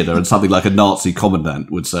weirder, and something like a Nazi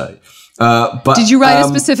commandant would say. But did you write a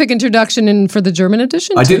specific introduction for the German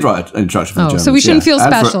edition? I did write an introduction for the German. So we shouldn't feel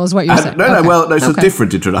special, is what you're saying. No, it's a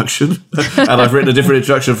different introduction. And I've written a different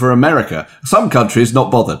introduction for America. Some countries,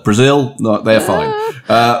 not bothered. Brazil, no, they're fine.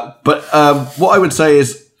 But what I would say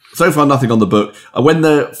is, so far nothing on the book. When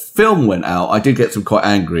the film went out, I did get some quite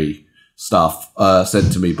angry stuff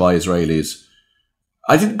sent to me by Israelis.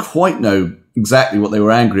 I didn't quite know exactly what they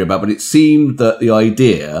were angry about, but it seemed that the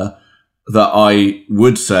idea that I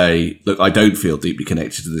would say, look, I don't feel deeply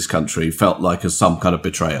connected to this country, felt like some kind of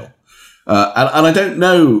betrayal. And I don't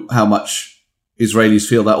know how much Israelis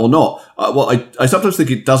feel that or not. I sometimes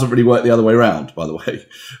think it doesn't really work the other way around, by the way.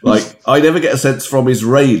 Like, I never get a sense from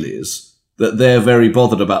Israelis that they're very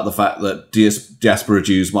bothered about the fact that diaspora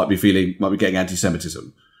Jews might be getting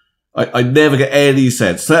anti-Semitism. I never get any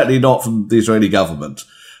sense, certainly not from the Israeli government,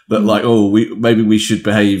 that maybe we should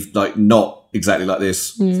behave like not exactly like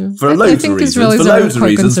this for loads of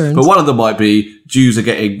reasons. But one of them might be Jews are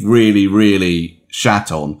getting really, really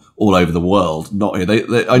shat on all over the world. Not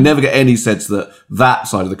here. I never get any sense that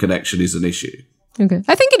side of the connection is an issue. Okay,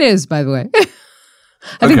 I think it is. By the way,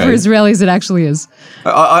 I think for Israelis it actually is. They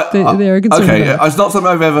are concerned. Okay, it's not something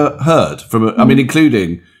I've ever heard from. I mean,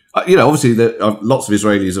 including. Obviously, lots of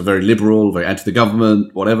Israelis are very liberal, very anti the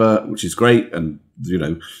government, whatever, which is great. And,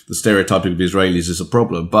 the stereotyping of Israelis is a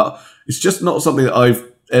problem. But it's just not something that I've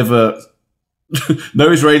ever...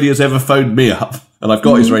 No Israeli has ever phoned me up, and I've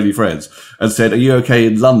got Israeli friends, and said, are you okay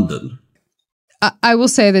in London? I will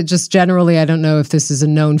say that just generally, I don't know if this is a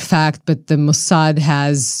known fact, but the Mossad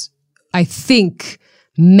has, I think,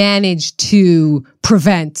 managed to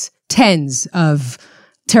prevent tens of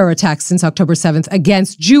terror attacks since October 7th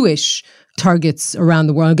against Jewish targets around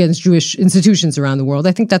the world, against Jewish institutions around the world.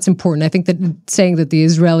 I think that's important. I think that saying that the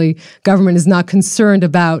Israeli government is not concerned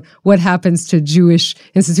about what happens to Jewish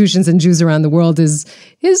institutions and Jews around the world is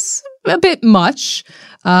a bit much.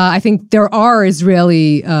 I think there are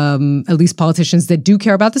Israeli, at least politicians that do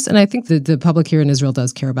care about this. And I think that the public here in Israel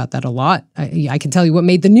does care about that a lot. I can tell you what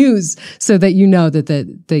made the news so that you know that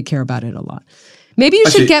they care about it a lot. Maybe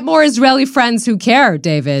you should get more Israeli friends who care,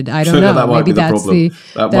 David. I don't know. That might be the problem.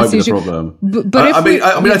 That might be the problem. But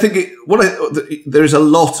I think there is a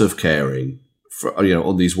lot of caring,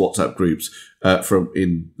 on these WhatsApp groups from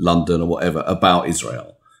in London or whatever about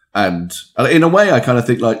Israel, and in a way, I kind of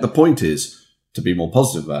think like the point is to be more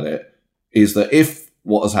positive about it. Is that if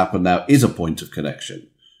what has happened now is a point of connection,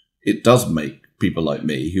 it does make people like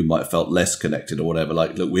me who might have felt less connected or whatever,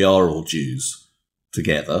 like, look, we are all Jews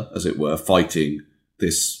together, as it were, fighting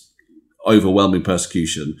this overwhelming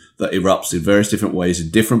persecution that erupts in various different ways in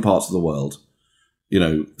different parts of the world,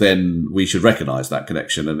 then we should recognize that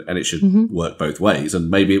connection and it should work both ways. And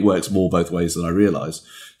maybe it works more both ways than I realize.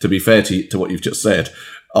 To be fair to what you've just said,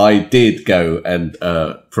 I did go and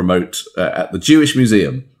promote at the Jewish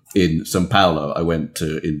Museum in São Paulo. I went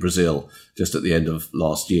to in Brazil just at the end of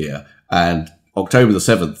last year, and October the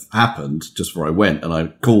 7th happened just before I went, and I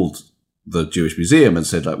called the Jewish Museum and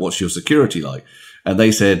said, like, what's your security like? And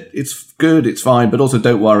they said, it's good, it's fine, but also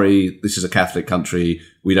don't worry, this is a Catholic country,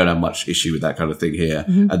 we don't have much issue with that kind of thing here.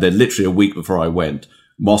 And then literally a week before I went,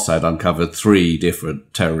 Mossad uncovered 3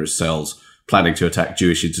 different terrorist cells planning to attack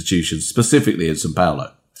Jewish institutions, specifically in São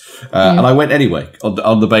Paulo. And I went anyway,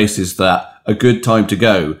 on the basis that a good time to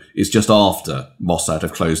go is just after Mossad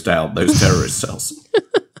have closed down those terrorist cells.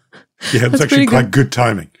 Yeah, it was actually quite good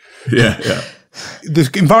timing. Yeah. The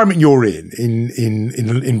environment you're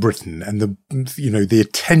in Britain, and the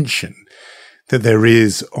attention that there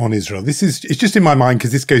is on Israel. It's just in my mind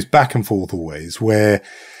because this goes back and forth always, where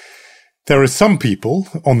there are some people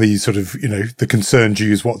on these sort of, the concerned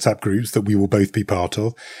Jews WhatsApp groups that we will both be part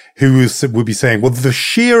of, who will be saying, well, the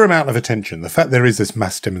sheer amount of attention, the fact there is this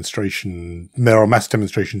there are mass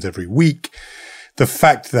demonstrations every week, the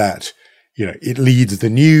fact that, it leads the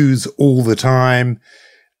news all the time,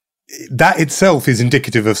 that itself is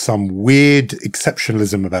indicative of some weird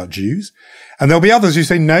exceptionalism about Jews. And there'll be others who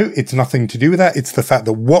say, no, it's nothing to do with that. It's the fact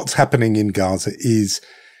that what's happening in Gaza is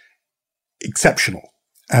exceptional.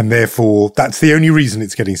 And therefore, that's the only reason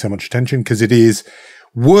it's getting so much attention, because it is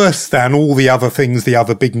worse than all the other things, the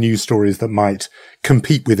other big news stories that might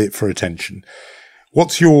compete with it for attention.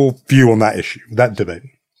 What's your view on that issue, that debate?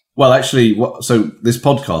 Well, actually, so this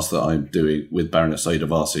podcast that I'm doing with Baroness Saida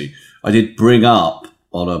Varsi, I did bring up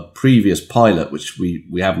on a previous pilot, which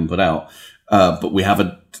we haven't put out, but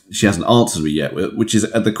she hasn't answered me yet, which is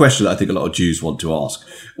the question that I think a lot of Jews want to ask,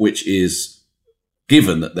 which is,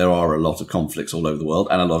 given that there are a lot of conflicts all over the world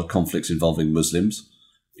and a lot of conflicts involving Muslims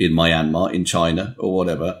in Myanmar, in China or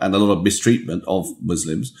whatever, and a lot of mistreatment of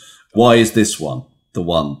Muslims, why is this one the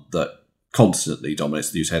one that constantly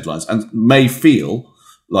dominates the news headlines and may feel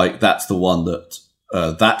like that's the one that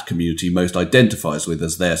that community most identifies with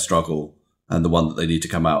as their struggle and the one that they need to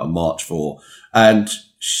come out and march for? And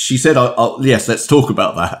she said, yes, let's talk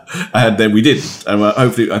about that. And then we didn't. And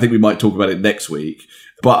hopefully, I think we might talk about it next week.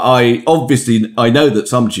 But I know that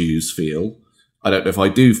some Jews feel, I don't know if I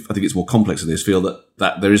do, I think it's more complex than this, feel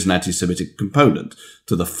that there is an anti-Semitic component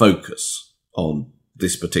to the focus on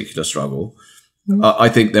this particular struggle. I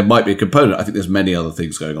think there might be a component. I think there's many other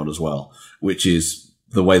things going on as well, which is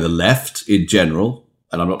the way the left in general,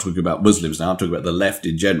 and I'm not talking about Muslims now, I'm talking about the left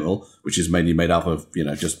in general, which is mainly made up of,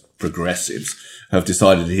 just progressives, have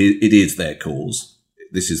decided it is their cause.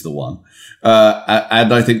 This is the one.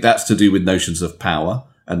 And I think that's to do with notions of power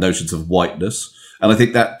and notions of whiteness. And I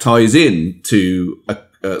think that ties in to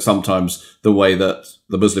sometimes the way that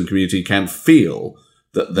the Muslim community can feel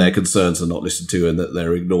that their concerns are not listened to and that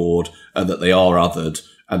they're ignored and that they are othered.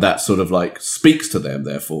 And that sort of speaks to them,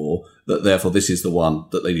 therefore this is the one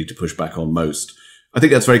that they need to push back on most. I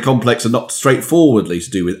think that's very complex and not straightforwardly to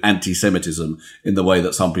do with anti-Semitism in the way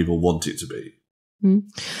that some people want it to be.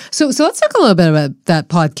 So let's talk a little bit about that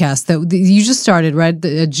podcast that you just started, right?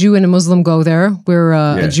 A Jew and a Muslim go there. We're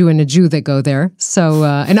a Jew and a Jew that go there. So,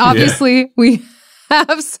 and obviously we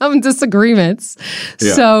have some disagreements.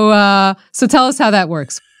 Yeah. So tell us how that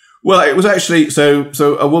works. Well, it was actually, so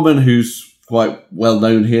a woman who's quite well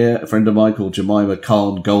known here, a friend of mine called Jemima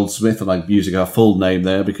Khan Goldsmith, and I'm using her full name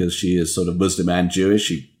there because she is sort of Muslim and Jewish.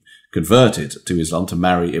 She converted to Islam to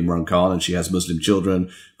marry Imran Khan, and she has Muslim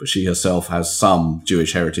children, but she herself has some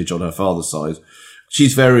Jewish heritage on her father's side.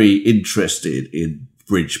 She's very interested in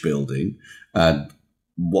bridge building and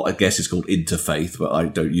what I guess is called interfaith, but I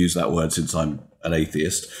don't use that word since I'm an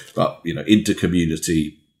atheist, but,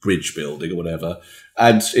 inter-community bridge building or whatever.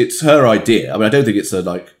 And it's her idea. I mean, I don't think it's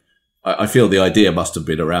I feel the idea must have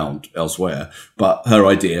been around elsewhere, but her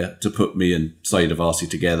idea to put me and Saeed Abbasi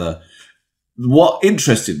together. What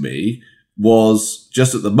interested me was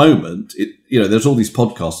just at the moment, there's all these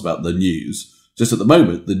podcasts about the news. Just at the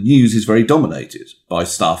moment, the news is very dominated by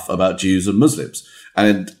stuff about Jews and Muslims.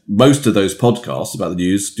 And most of those podcasts about the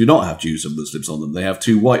news do not have Jews and Muslims on them. They have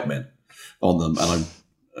two white men on them. And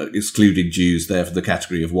I'm excluding Jews there for the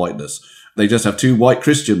category of whiteness. They just have two white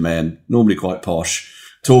Christian men, normally quite posh,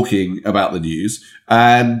 talking about the news.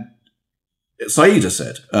 And Saida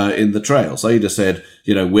said in the trail, Saida said,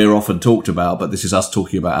 we're often talked about, but this is us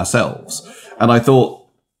talking about ourselves. And I thought,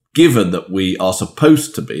 given that we are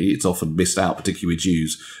supposed to be, it's often missed out, particularly with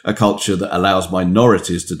Jews, a culture that allows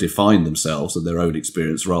minorities to define themselves and their own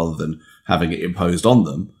experience rather than having it imposed on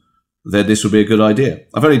them, then this would be a good idea.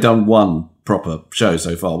 I've only done one proper show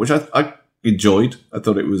so far, which I enjoyed. I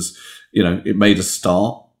thought it was, it made a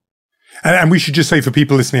start. And we should just say for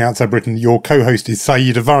people listening outside Britain, your co-host is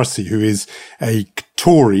Saeed Abbasi, who is a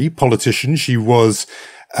Tory politician. She was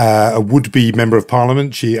a would-be member of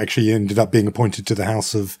parliament. She actually ended up being appointed to the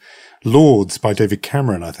House of Lords by David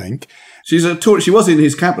Cameron, I think. She's a Tory. She was in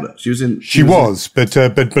his cabinet. She was, but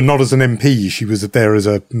not as an MP. She was there as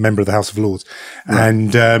a member of the House of Lords.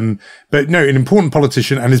 Right. And, but no, an important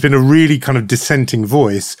politician, and has been a really kind of dissenting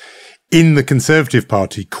voice in the Conservative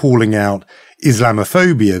Party, calling out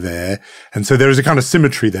Islamophobia there. And so there is a kind of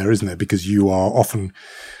symmetry there, isn't there? Because you are often,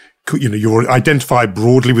 you're identified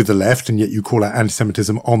broadly with the left, and yet you call out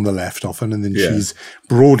anti-Semitism on the left often. And then she's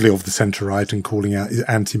broadly of the centre-right and calling out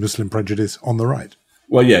anti-Muslim prejudice on the right.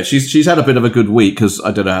 Well, yeah, she's had a bit of a good week, because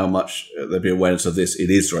I don't know how much there'll be awareness of this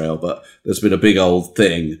in Israel, but there's been a big old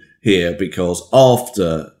thing here, because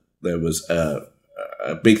after there was a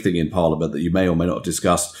big thing in Parliament that you may or may not have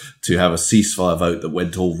discussed, to have a ceasefire vote that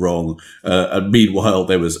went all wrong. And meanwhile,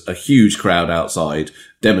 there was a huge crowd outside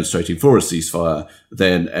demonstrating for a ceasefire.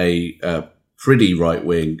 Then a pretty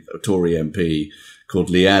right-wing Tory MP called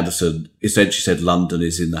Lee Anderson essentially said London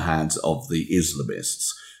is in the hands of the Islamists.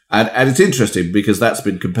 And it's interesting because that's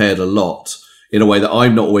been compared a lot in a way that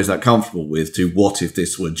I'm not always that comfortable with to what if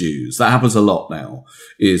this were Jews. That happens a lot now,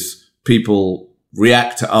 is people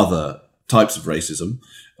react to other types of racism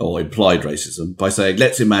or implied racism by saying,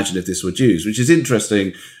 let's imagine if this were Jews, which is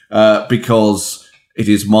interesting because it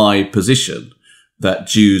is my position that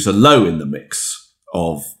Jews are low in the mix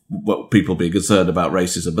of what people being concerned about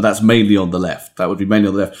racism, but that's mainly on the left. That would be mainly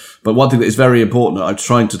on the left. But one thing that is very important, I'm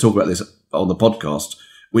trying to talk about this on the podcast,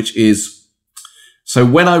 which is, so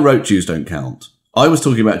when I wrote Jews Don't Count, I was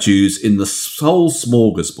talking about Jews in the whole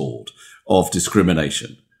smorgasbord of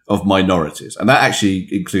discrimination of minorities. And that actually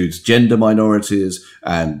includes gender minorities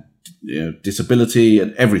and disability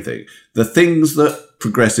and everything. The things that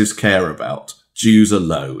progressives care about, Jews are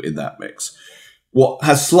low in that mix. What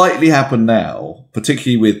has slightly happened now,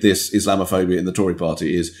 particularly with this Islamophobia in the Tory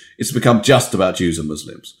party, is it's become just about Jews and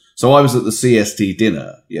Muslims. So I was at the CST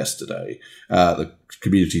dinner yesterday, the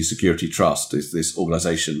Community Security Trust is this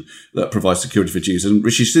organisation that provides security for Jews, and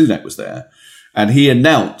Rishi Sunak was there. And he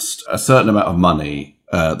announced a certain amount of money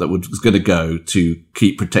that was going to go to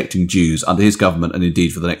keep protecting Jews under his government, and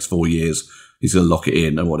indeed for the next 4 years, he's going to lock it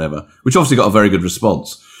in and whatever, which obviously got a very good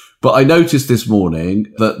response. But I noticed this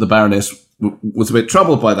morning that the Baroness was a bit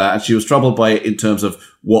troubled by that, and she was troubled by it in terms of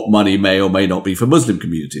what money may or may not be for Muslim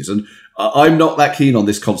communities. And I'm not that keen on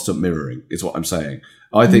this constant mirroring, is what I'm saying.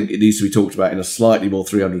 I think it needs to be talked about in a slightly more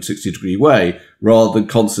 360-degree way, rather than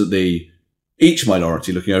constantly each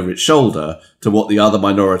minority looking over its shoulder to what the other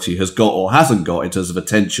minority has got or hasn't got in terms of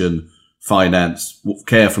attention, finance,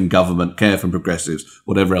 care from government, care from progressives,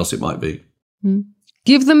 whatever else it might be.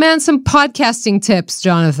 Give the man some podcasting tips,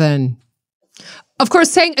 Jonathan. Of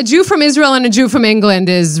course, saying a Jew from Israel and a Jew from England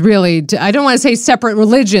is really, I don't want to say separate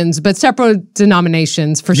religions, but separate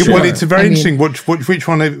denominations for sure. Well, it's very interesting. Which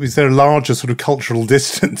one is there a larger sort of cultural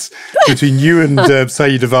distance between you and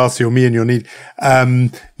Saeed Avasi or me and Yonid?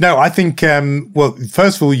 No, I think, well,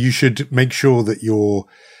 first of all, you should make sure that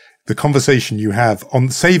the conversation you have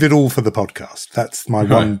save it all for the podcast. That's my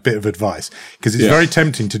one bit of advice, because it's very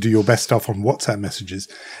tempting to do your best stuff on WhatsApp messages.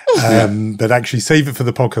 But actually save it for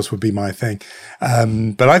the podcast would be my thing.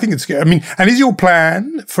 But I think and is your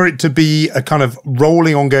plan for it to be a kind of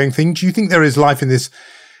rolling, ongoing thing? Do you think there is life in this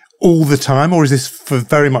all the time, or is this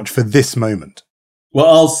very much for this moment? Well,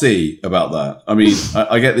 I'll see about that. I mean,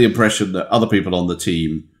 I get the impression that other people on the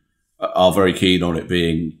team are very keen on it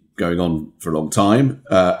going on for a long time,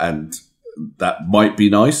 and that might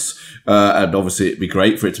be nice. And obviously it'd be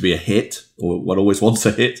great for it to be a hit, or one always wants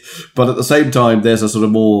a hit. But at the same time, there's a sort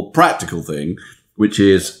of more practical thing, which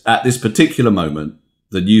is at this particular moment,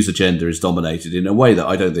 the news agenda is dominated in a way that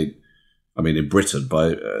I don't think, in Britain,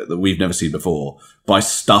 that we've never seen before, by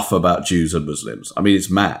stuff about Jews and Muslims. I mean,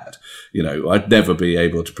 it's mad. I'd never be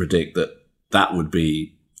able to predict that would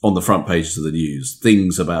be on the front pages of the news,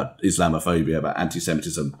 things about Islamophobia, about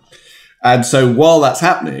anti-Semitism. And so while that's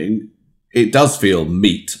happening, it does feel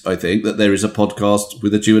meat, I think, that there is a podcast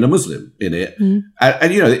with a Jew and a Muslim in it. And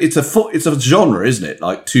it's a genre, isn't it?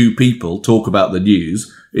 Like two people talk about the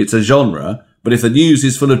news. It's a genre. But if the news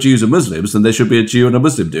is full of Jews and Muslims, then there should be a Jew and a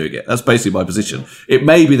Muslim doing it. That's basically my position. It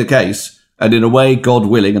may be the case, and in a way, God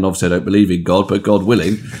willing, and obviously I don't believe in God, but God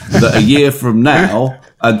willing, that a year from now,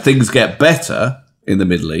 and things get better in the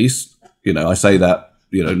Middle East, I say that,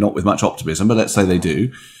 not with much optimism, but let's say they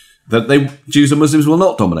do, that Jews and Muslims will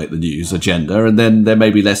not dominate the news agenda, and then there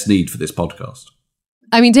may be less need for this podcast.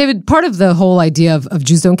 David, part of the whole idea of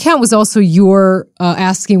Jews Don't Count was also your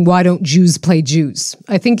asking, why don't Jews play Jews?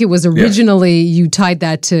 I think it was originally you tied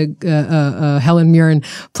that to Helen Mirren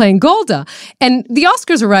playing Golda. And the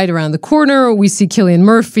Oscars are right around the corner. We see Cillian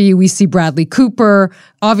Murphy. We see Bradley Cooper,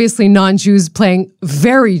 obviously non-Jews playing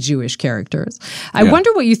very Jewish characters. I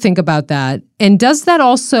wonder what you think about that. And does that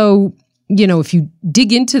also, if you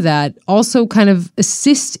dig into that, also kind of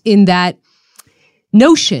assist in that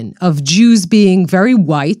notion of Jews being very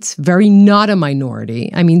white, very not a minority?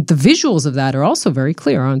 The visuals of that are also very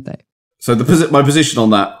clear, aren't they? So my position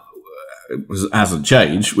on that hasn't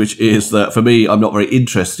changed, which is that for me, I'm not very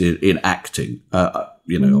interested in acting. I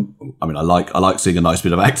like seeing a nice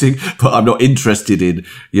bit of acting, but I'm not interested in,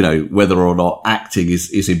 whether or not acting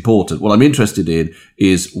is important. What I'm interested in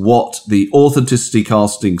is what the authenticity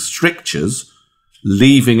casting strictures,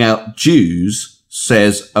 leaving out Jews,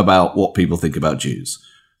 says about what people think about Jews.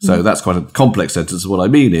 So that's quite a complex sentence. What I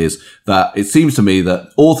mean is that it seems to me that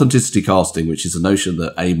authenticity casting, which is the notion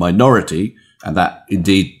that a minority, and that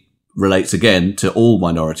indeed relates again to all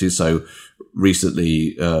minorities. So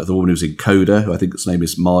recently, the woman who was in Coda, who I think its name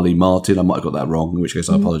is Marley Martin, I might have got that wrong, in which case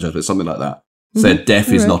I apologize, but something like that, said deaf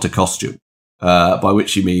is not a costume, by which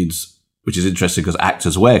she means, which is interesting because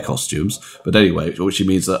actors wear costumes. But anyway, which she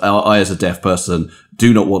means that I as a deaf person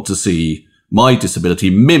do not want to see my disability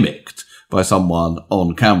mimicked by someone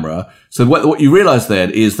on camera. So what you realize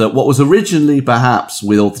then is that what was originally perhaps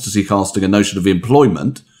with authenticity casting a notion of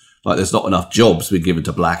employment, like there's not enough jobs being given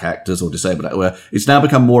to black actors or disabled actors, it's now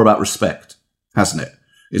become more about respect, hasn't it?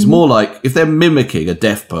 It's more like if they're mimicking a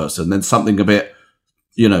deaf person, then something a bit,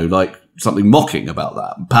 like something mocking about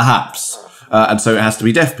that, perhaps. And so it has to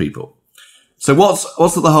be deaf people. So what's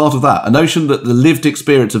at the heart of that? A notion that the lived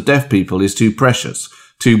experience of deaf people is too precious,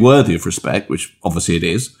 too worthy of respect, which obviously it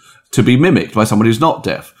is, to be mimicked by someone who's not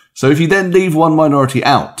deaf. So if you then leave one minority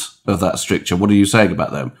out of that stricture, what are you saying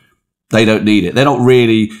about them? They don't need it. They're not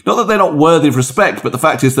really, not that they're not worthy of respect, but the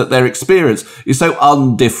fact is that their experience is so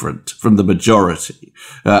undifferent from the majority.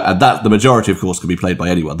 And that the majority, of course, can be played by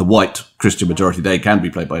anyone. The white Christian majority, they can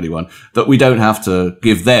be played by anyone, that we don't have to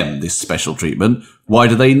give them this special treatment. Why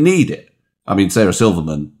do they need it? I mean, Sarah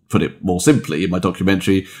Silverman put it more simply in my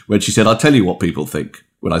documentary when she said, I'll tell you what people think.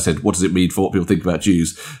 When I said, what does it mean for what people think about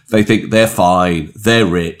Jews? They think they're fine, they're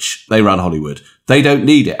rich, they run Hollywood. They don't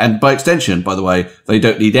need it. And by extension, by the way, they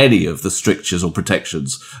don't need any of the strictures or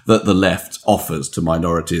protections that the left offers to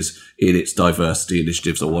minorities in its diversity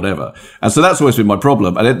initiatives or whatever. And so that's always been my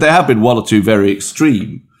problem. And there have been one or two very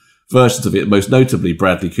extreme versions of it, most notably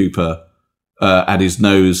Bradley Cooper and his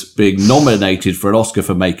nose being nominated for an Oscar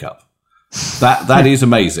for makeup. That is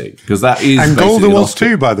amazing, because that is... And Golder was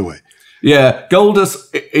too, by the way. Yeah,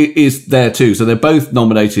 Goldust is there too. So they're both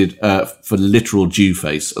nominated for literal Jew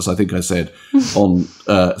face, as I think I said on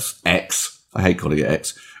X. I hate calling it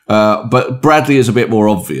X. But Bradley is a bit more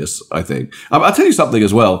obvious, I think. I'll tell you something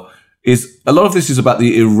as well, is a lot of this is about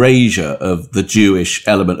the erasure of the Jewish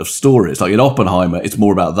element of stories. Like in Oppenheimer, it's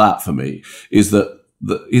more about that for me, is that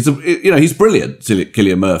he's brilliant,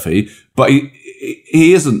 Cillian Murphy, but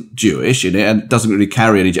he isn't Jewish in it and doesn't really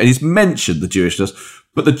carry any, and he's mentioned the Jewishness,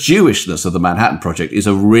 but the Jewishness of the Manhattan Project is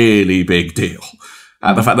a really big deal.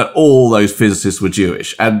 And the fact that all those physicists were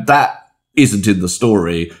Jewish, and that isn't in the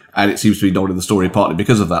story, and it seems to be not in the story partly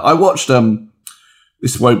because of that. I watched,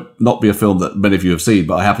 this won't not be a film that many of you have seen,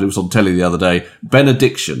 but it was on telly the other day,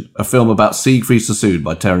 Benediction, a film about Siegfried Sassoon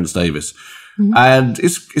by Terence Davis. Mm-hmm. And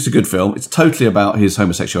it's a good film. It's totally about his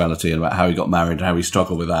homosexuality and about how he got married and how he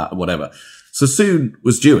struggled with that and whatever. Sassoon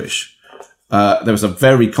was Jewish. There was a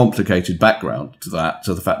very complicated background to that,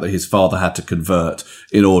 to the fact that his father had to convert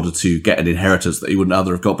in order to get an inheritance that he wouldn't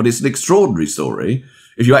other have got. But it's an extraordinary story.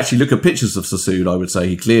 If you actually look at pictures of Sassoon, I would say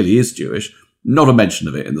he clearly is Jewish. Not a mention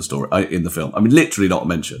of it in the story, in the film. I mean, literally not a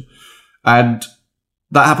mention. And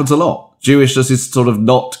that happens a lot. Jewishness is sort of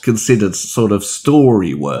not considered sort of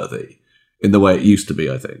story worthy in the way it used to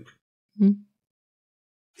be, I think.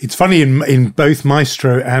 It's funny in both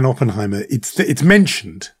Maestro and Oppenheimer, it's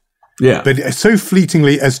mentioned. Yeah. But so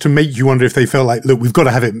fleetingly as to make you wonder if they felt like, look, we've got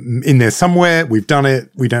to have it in there somewhere. We've done it.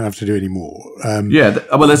 We don't have to do any more. Well,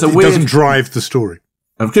 there's a weird... It doesn't drive the story.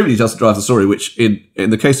 And clearly doesn't drive the story, which in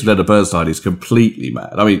the case of Leonard Bernstein is completely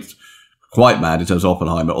mad. I mean, quite mad in terms of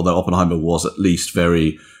Oppenheimer, although Oppenheimer was at least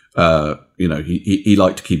very... he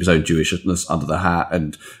liked to keep his own Jewishness under the hat,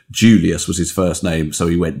 and Julius was his first name, so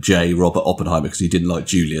he went J. Robert Oppenheimer because he didn't like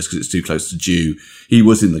Julius because it's too close to Jew. He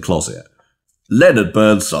was in the closet. Leonard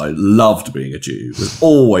Bernstein loved being a Jew, was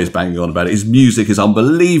always banging on about it. His music is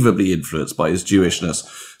unbelievably influenced by his Jewishness,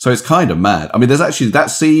 so it's kind of mad. I mean, there's actually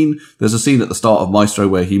there's a scene at the start of Maestro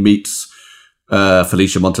where he meets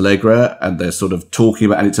Felicia Montelegre, and they're sort of talking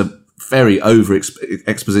about, and it's a very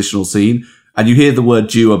expositional scene. And you hear the word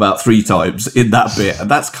Jew about 3 times in that bit, and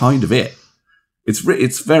that's kind of it.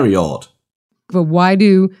 It's very odd. But why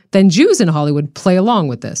do then Jews in Hollywood play along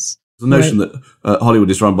with this? The notion that Hollywood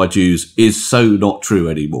is run by Jews is so not true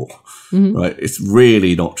anymore, right? It's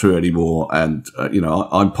really not true anymore. And,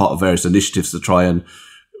 I'm part of various initiatives to try and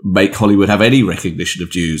make Hollywood have any recognition of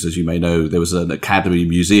Jews. As you may know, there was an Academy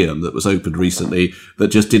Museum that was opened recently that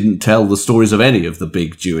just didn't tell the stories of any of the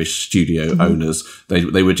big Jewish studio owners.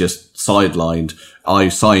 They were just sidelined. I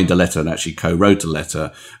signed a letter and actually co-wrote a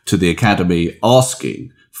letter to the Academy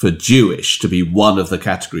asking for Jewish to be one of the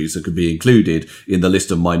categories that could be included in the list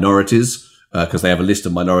of minorities, because they have a list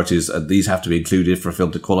of minorities and these have to be included for a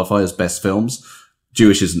film to qualify as best films.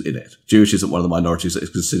 Jewish isn't in it. Jewish isn't one of the minorities that is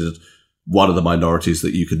considered one of the minorities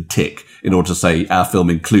that you can tick in order to say our film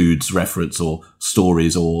includes reference or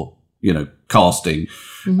stories or, casting.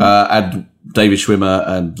 And David Schwimmer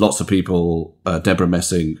and lots of people, Deborah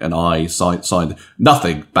Messing and I signed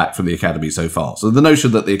nothing back from the Academy so far. So the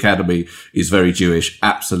notion that the Academy is very Jewish,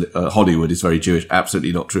 Hollywood is very Jewish,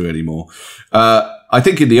 absolutely not true anymore. I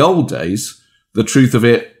think in the old days, the truth of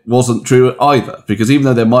it wasn't true either, because even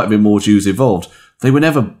though there might have been more Jews involved, they were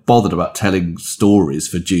never bothered about telling stories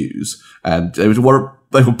for Jews, and they were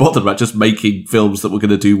bothered about just making films that were going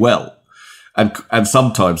to do well. And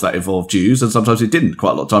sometimes that involved Jews, and sometimes it didn't.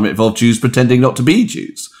 Quite a lot of time it involved Jews pretending not to be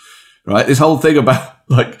Jews, right? This whole thing about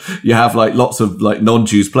you have lots of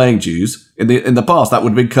non-Jews playing Jews. In the past, that would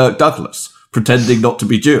have been Kirk Douglas pretending not to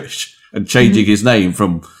be Jewish and changing his name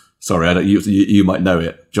from Sorry, you might know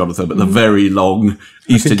it, Jonathan, but the very long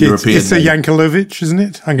Eastern European It's a Yankelovich, isn't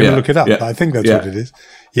it? I'm going to look it up. But I think that's what it is.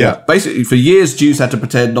 Yeah. Basically, for years, Jews had to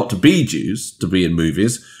pretend not to be Jews to be in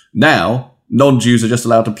movies. Now, non-Jews are just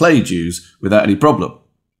allowed to play Jews without any problem.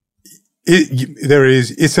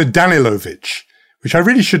 It's a Danilovich, which I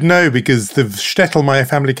really should know because the shtetl my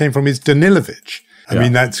family came from is Danilovich. I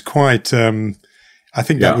mean, that's quite... I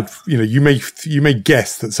think that would, you may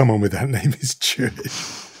guess that someone with that name is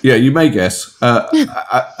Jewish. Yeah, you may guess,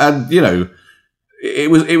 and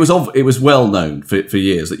it was well known for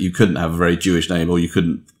years that you couldn't have a very Jewish name, or you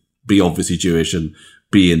couldn't be obviously Jewish and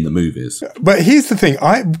be in the movies. But here's the thing: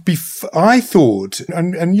 I thought,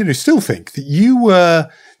 and still think that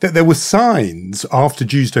that there were signs after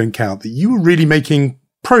Jews Don't Count that you were really making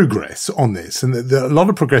progress on this, and that a lot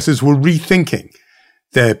of progressors were rethinking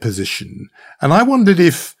their position. And I wondered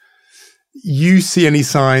if you see any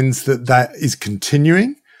signs that is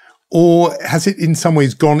continuing. Or has it in some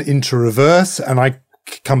ways gone into reverse? And I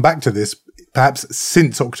come back to this perhaps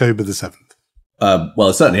since October the 7th. Well,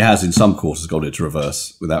 it certainly has in some quarters gone into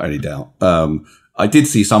reverse, without any doubt. I did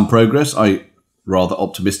see some progress. I rather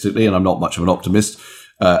optimistically, and I'm not much of an optimist,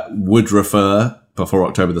 would refer before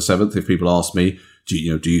October the 7th if people ask me, do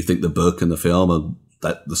you think the book and the film and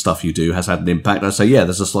that the stuff you do has had an impact? I'd say, yeah,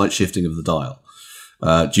 there's a slight shifting of the dial.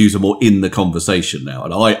 Jews are more in the conversation now.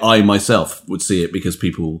 And I myself would see it because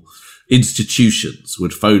institutions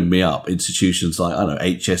would phone me up. Institutions like, I don't know,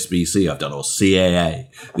 HSBC I've done, or CAA,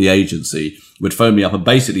 the agency, would phone me up and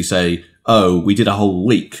basically say, oh, we did a whole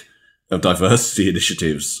week of diversity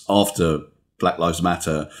initiatives after Black Lives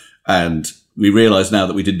Matter, and we realize now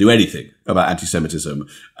that we didn't do anything about anti-Semitism,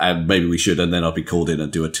 and maybe we should. And then I'll be called in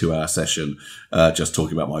and do a 2-hour session, just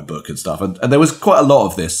talking about my book and stuff. And there was quite a lot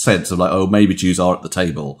of this sense of like, oh, maybe Jews are at the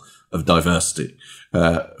table of diversity,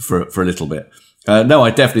 for a little bit. No,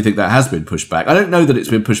 I definitely think that has been pushed back. I don't know that it's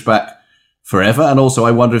been pushed back forever. And also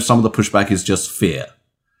I wonder if some of the pushback is just fear.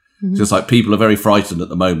 Mm-hmm. Just like people are very frightened at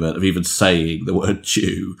the moment of even saying the word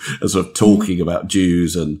Jew and sort of talking about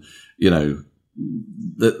Jews, and, in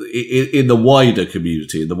the wider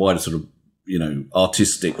community, in the wider sort of,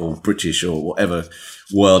 artistic or British or whatever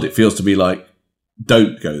world, it feels to me like,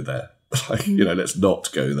 don't go there. Like, let's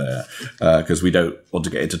not go there, because we don't want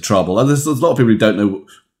to get into trouble. And there's a lot of people who don't know,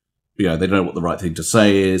 they don't know what the right thing to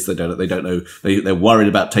say is. They don't know. They're worried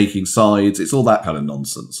about taking sides. It's all that kind of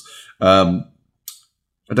nonsense. I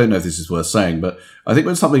don't know if this is worth saying, but I think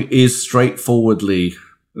when something is straightforwardly,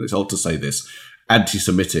 and it's odd to say this,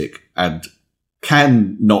 anti-Semitic and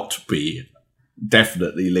can not be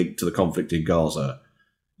definitely linked to the conflict in Gaza,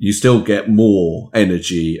 you still get more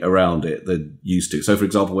energy around it than used to. So, for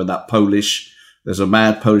example, when there's a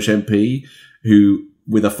mad Polish MP who,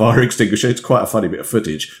 with a fire extinguisher, it's quite a funny bit of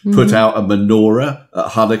footage, put out a menorah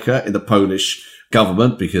at Hanukkah in the Polish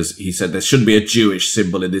government because he said there shouldn't be a Jewish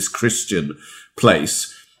symbol in this Christian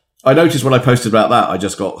place. I noticed when I posted about that, I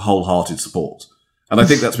just got wholehearted support. And I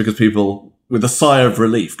think that's because people, with a sigh of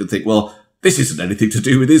relief, can think, well, this isn't anything to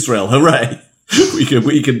do with Israel. Hooray.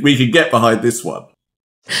 We can get behind this one.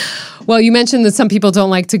 Well, you mentioned that some people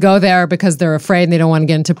don't like to go there because they're afraid and they don't want to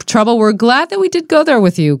get into trouble. We're glad that we did go there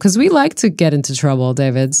with you because we like to get into trouble,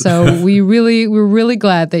 David. So we're really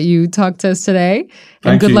glad that you talked to us today.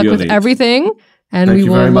 And good luck with everything. And Thank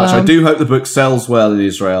you very much. I do hope the book sells well in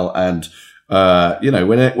Israel. And,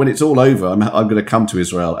 when it's all over, I'm going to come to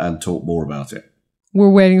Israel and talk more about it. We're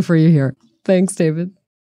waiting for you here. Thanks, David.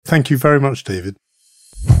 Thank you very much, David.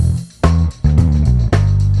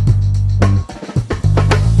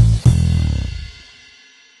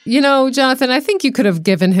 Jonathan, I think you could have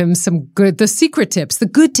given him the secret tips, the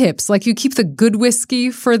good tips, like you keep the good whiskey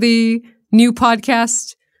for the new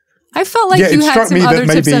podcast. I felt like you had some other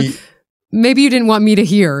tips that maybe you didn't want me to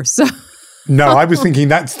hear. So no, I was thinking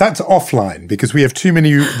that's offline because there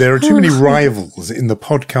are too many rivals in the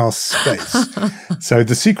podcast space. So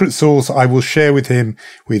the secret sauce I will share with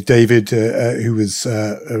David, who was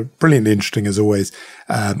brilliantly interesting as always.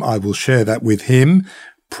 I will share that with him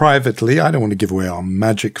privately. I don't want to give away our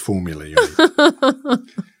magic formula.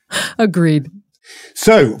 Agreed.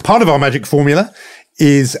 So part of our magic formula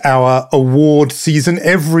is our award season.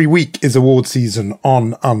 Every week is award season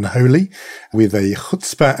on Unholy with a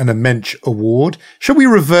chutzpah and a mensch award. Shall we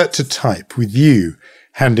revert to type with you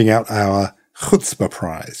handing out our Chutzpah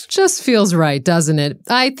Prize. Just feels right, doesn't it?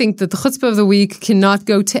 I think that the chutzpah of the week cannot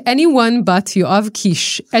go to anyone but Yoav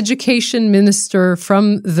Kish, education minister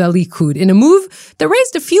from the Likud, in a move that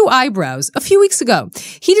raised a few eyebrows a few weeks ago.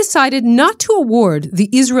 He decided not to award the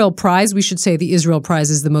Israel Prize. We should say the Israel Prize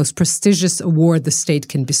is the most prestigious award the state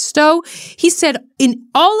can bestow. He said, in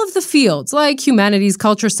all of the fields, like humanities,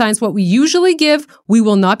 culture, science, what we usually give, we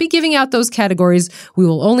will not be giving out those categories. We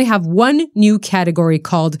will only have one new category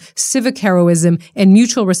called civic heroism and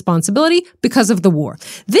mutual responsibility because of the war.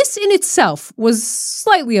 This in itself was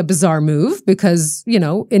slightly a bizarre move because,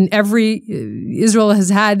 in Israel has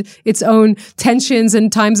had its own tensions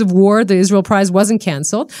and times of war. The Israel Prize wasn't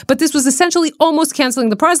canceled, but this was essentially almost canceling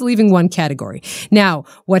the prize, leaving one category. Now,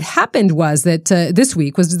 what happened was that this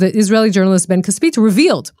week was the Israeli journalist Ben Caspita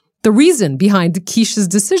revealed the reason behind Kish's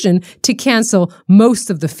decision to cancel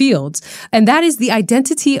most of the fields, and that is the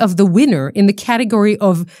identity of the winner in the category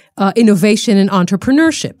of innovation and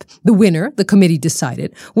entrepreneurship. The winner, the committee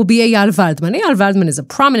decided, will be Eyal Waldman. Eyal Waldman is a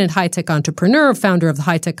prominent high-tech entrepreneur, founder of the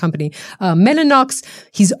high-tech company Mellanox.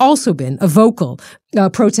 He's also been a vocal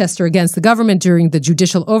protester against the government during the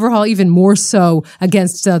judicial overhaul, even more so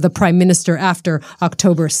against the prime minister after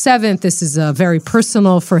October 7th. This is very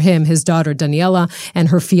personal for him. His daughter, Daniela, and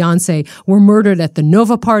her fiancé were murdered at the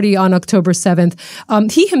Nova party on October 7th.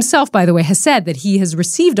 He himself, by the way, has said that he has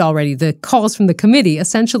received already the calls from the committee,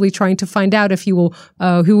 essentially trying to find out if he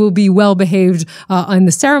will be well behaved in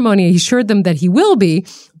the ceremony. He assured them that he will be.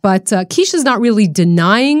 But Kish is not really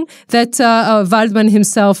denying that Waldman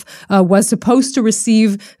himself was supposed to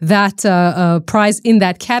receive that prize in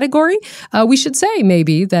that category. We should say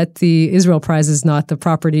maybe that the Israel Prize is not the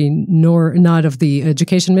property not of the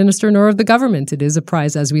education minister nor of the government. It is a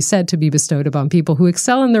prize, as we said, to be bestowed upon people who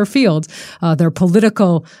excel in their field. Their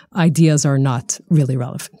political ideas are not really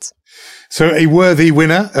relevant. So a worthy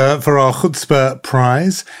winner for our Chutzpah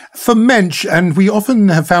Prize. For Mensch, and we often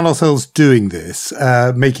have found ourselves doing this,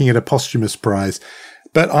 making it a posthumous prize,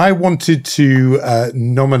 but I wanted to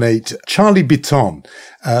nominate Charlie Biton,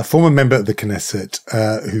 former member of the Knesset,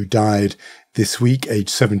 who died this week, age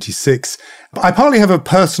 76. I partly have a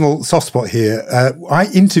personal soft spot here. I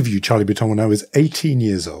interviewed Charlie Biton when I was 18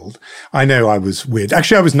 years old. I know I was weird.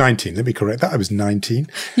 Actually, I was 19. Let me correct that. I was 19.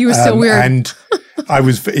 You were still weird. And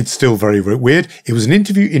it's still very, very weird. It was an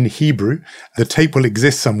interview in Hebrew. The tape will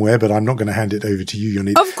exist somewhere, but I'm not going to hand it over to you,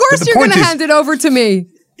 Yonit. Of course you're going to hand it over to me.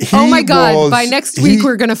 Oh my God. By next week,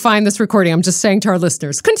 we're going to find this recording. I'm just saying to our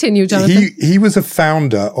listeners. Continue, Jonathan. He was a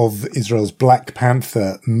founder of Israel's Black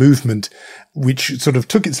Panther movement, which sort of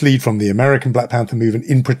took its lead from the American Black Panther movement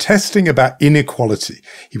in protesting about inequality.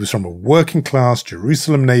 He was from a working class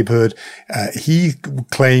Jerusalem neighborhood. He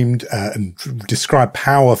claimed and described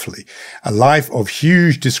powerfully a life of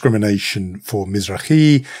huge discrimination for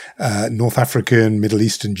Mizrahi, North African, Middle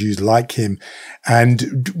Eastern Jews like him,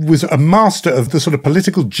 and was a master of the sort of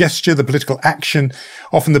political gesture, the political action,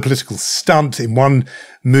 often the political stunt. In one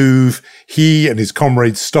move, he and his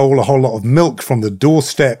comrades stole a whole lot of milk from the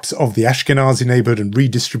doorsteps of the Ashkenazi neighborhood and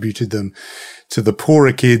redistributed them to the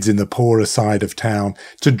poorer kids in the poorer side of town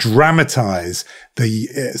to dramatize the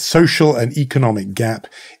social and economic gap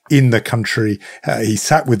in the country. He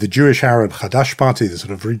sat with the Jewish Arab Hadash party,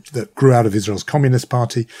 that grew out of Israel's Communist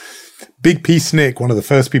Party. Big peacenik, one of the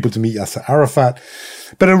first people to meet Yasser Arafat,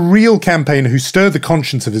 but a real campaigner who stirred the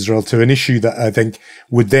conscience of Israel to an issue that I think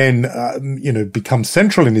would then, become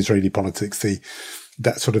central in Israeli politics,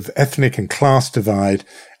 that sort of ethnic and class divide,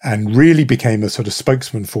 and really became a sort of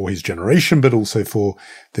spokesman for his generation, but also for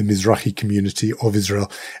the Mizrahi community of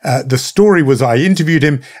Israel. The story was, I interviewed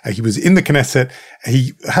him. He was in the Knesset.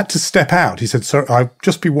 He had to step out. He said, "Sir, I'll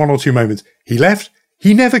just be 1 or 2 moments." He left.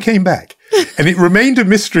 He never came back. And it remained a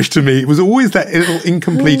mystery to me. It was always that little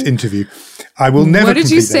incomplete interview. I will never What did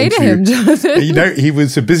you say to him, Jonathan? He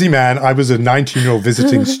was a busy man. I was a 19-year-old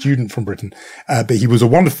visiting student from Britain. But he was a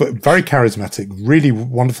wonderful, very charismatic, really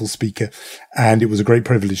wonderful speaker. And it was a great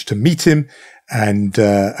privilege to meet him. And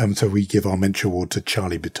so we give our Mensch Award to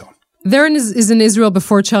Charlie Biton. There is an Israel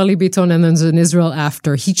before Charlie Biton, and there's an Israel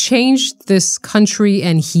after. He changed this country,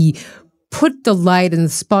 and he put the light and the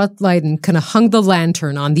spotlight and kind of hung the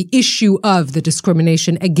lantern on the issue of the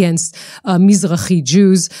discrimination against Mizrahi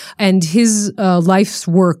Jews. And his life's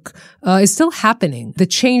work is still happening. The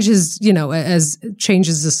change is, as change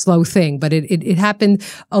is a slow thing, but it happened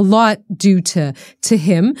a lot due to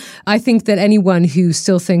him. I think that anyone who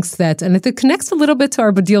still thinks that, and it connects a little bit to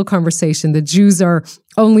our Baddiel conversation, that Jews are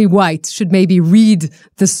only white should maybe read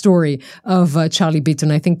the story of Charlie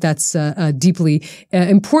Beaton. I think that's deeply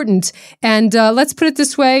important. And let's put it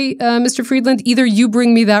this way, Mr. Friedland, either you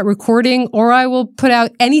bring me that recording or I will put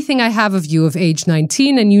out anything I have of you of age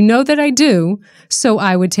 19, and you know that I do, so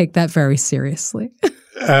I would take that very seriously.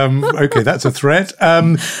 Okay, that's a threat.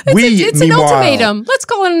 It's an ultimatum. Let's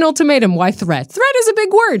call it an ultimatum. Why threat? Threat is a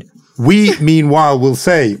big word. We, meanwhile, will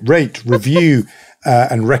say, rate, review,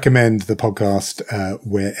 and recommend the podcast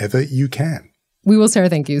wherever you can. We will say our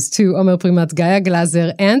thank yous to Omer Primat, Gaia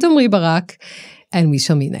Glaser, and Omri Barak, and we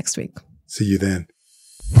shall meet next week. See you then.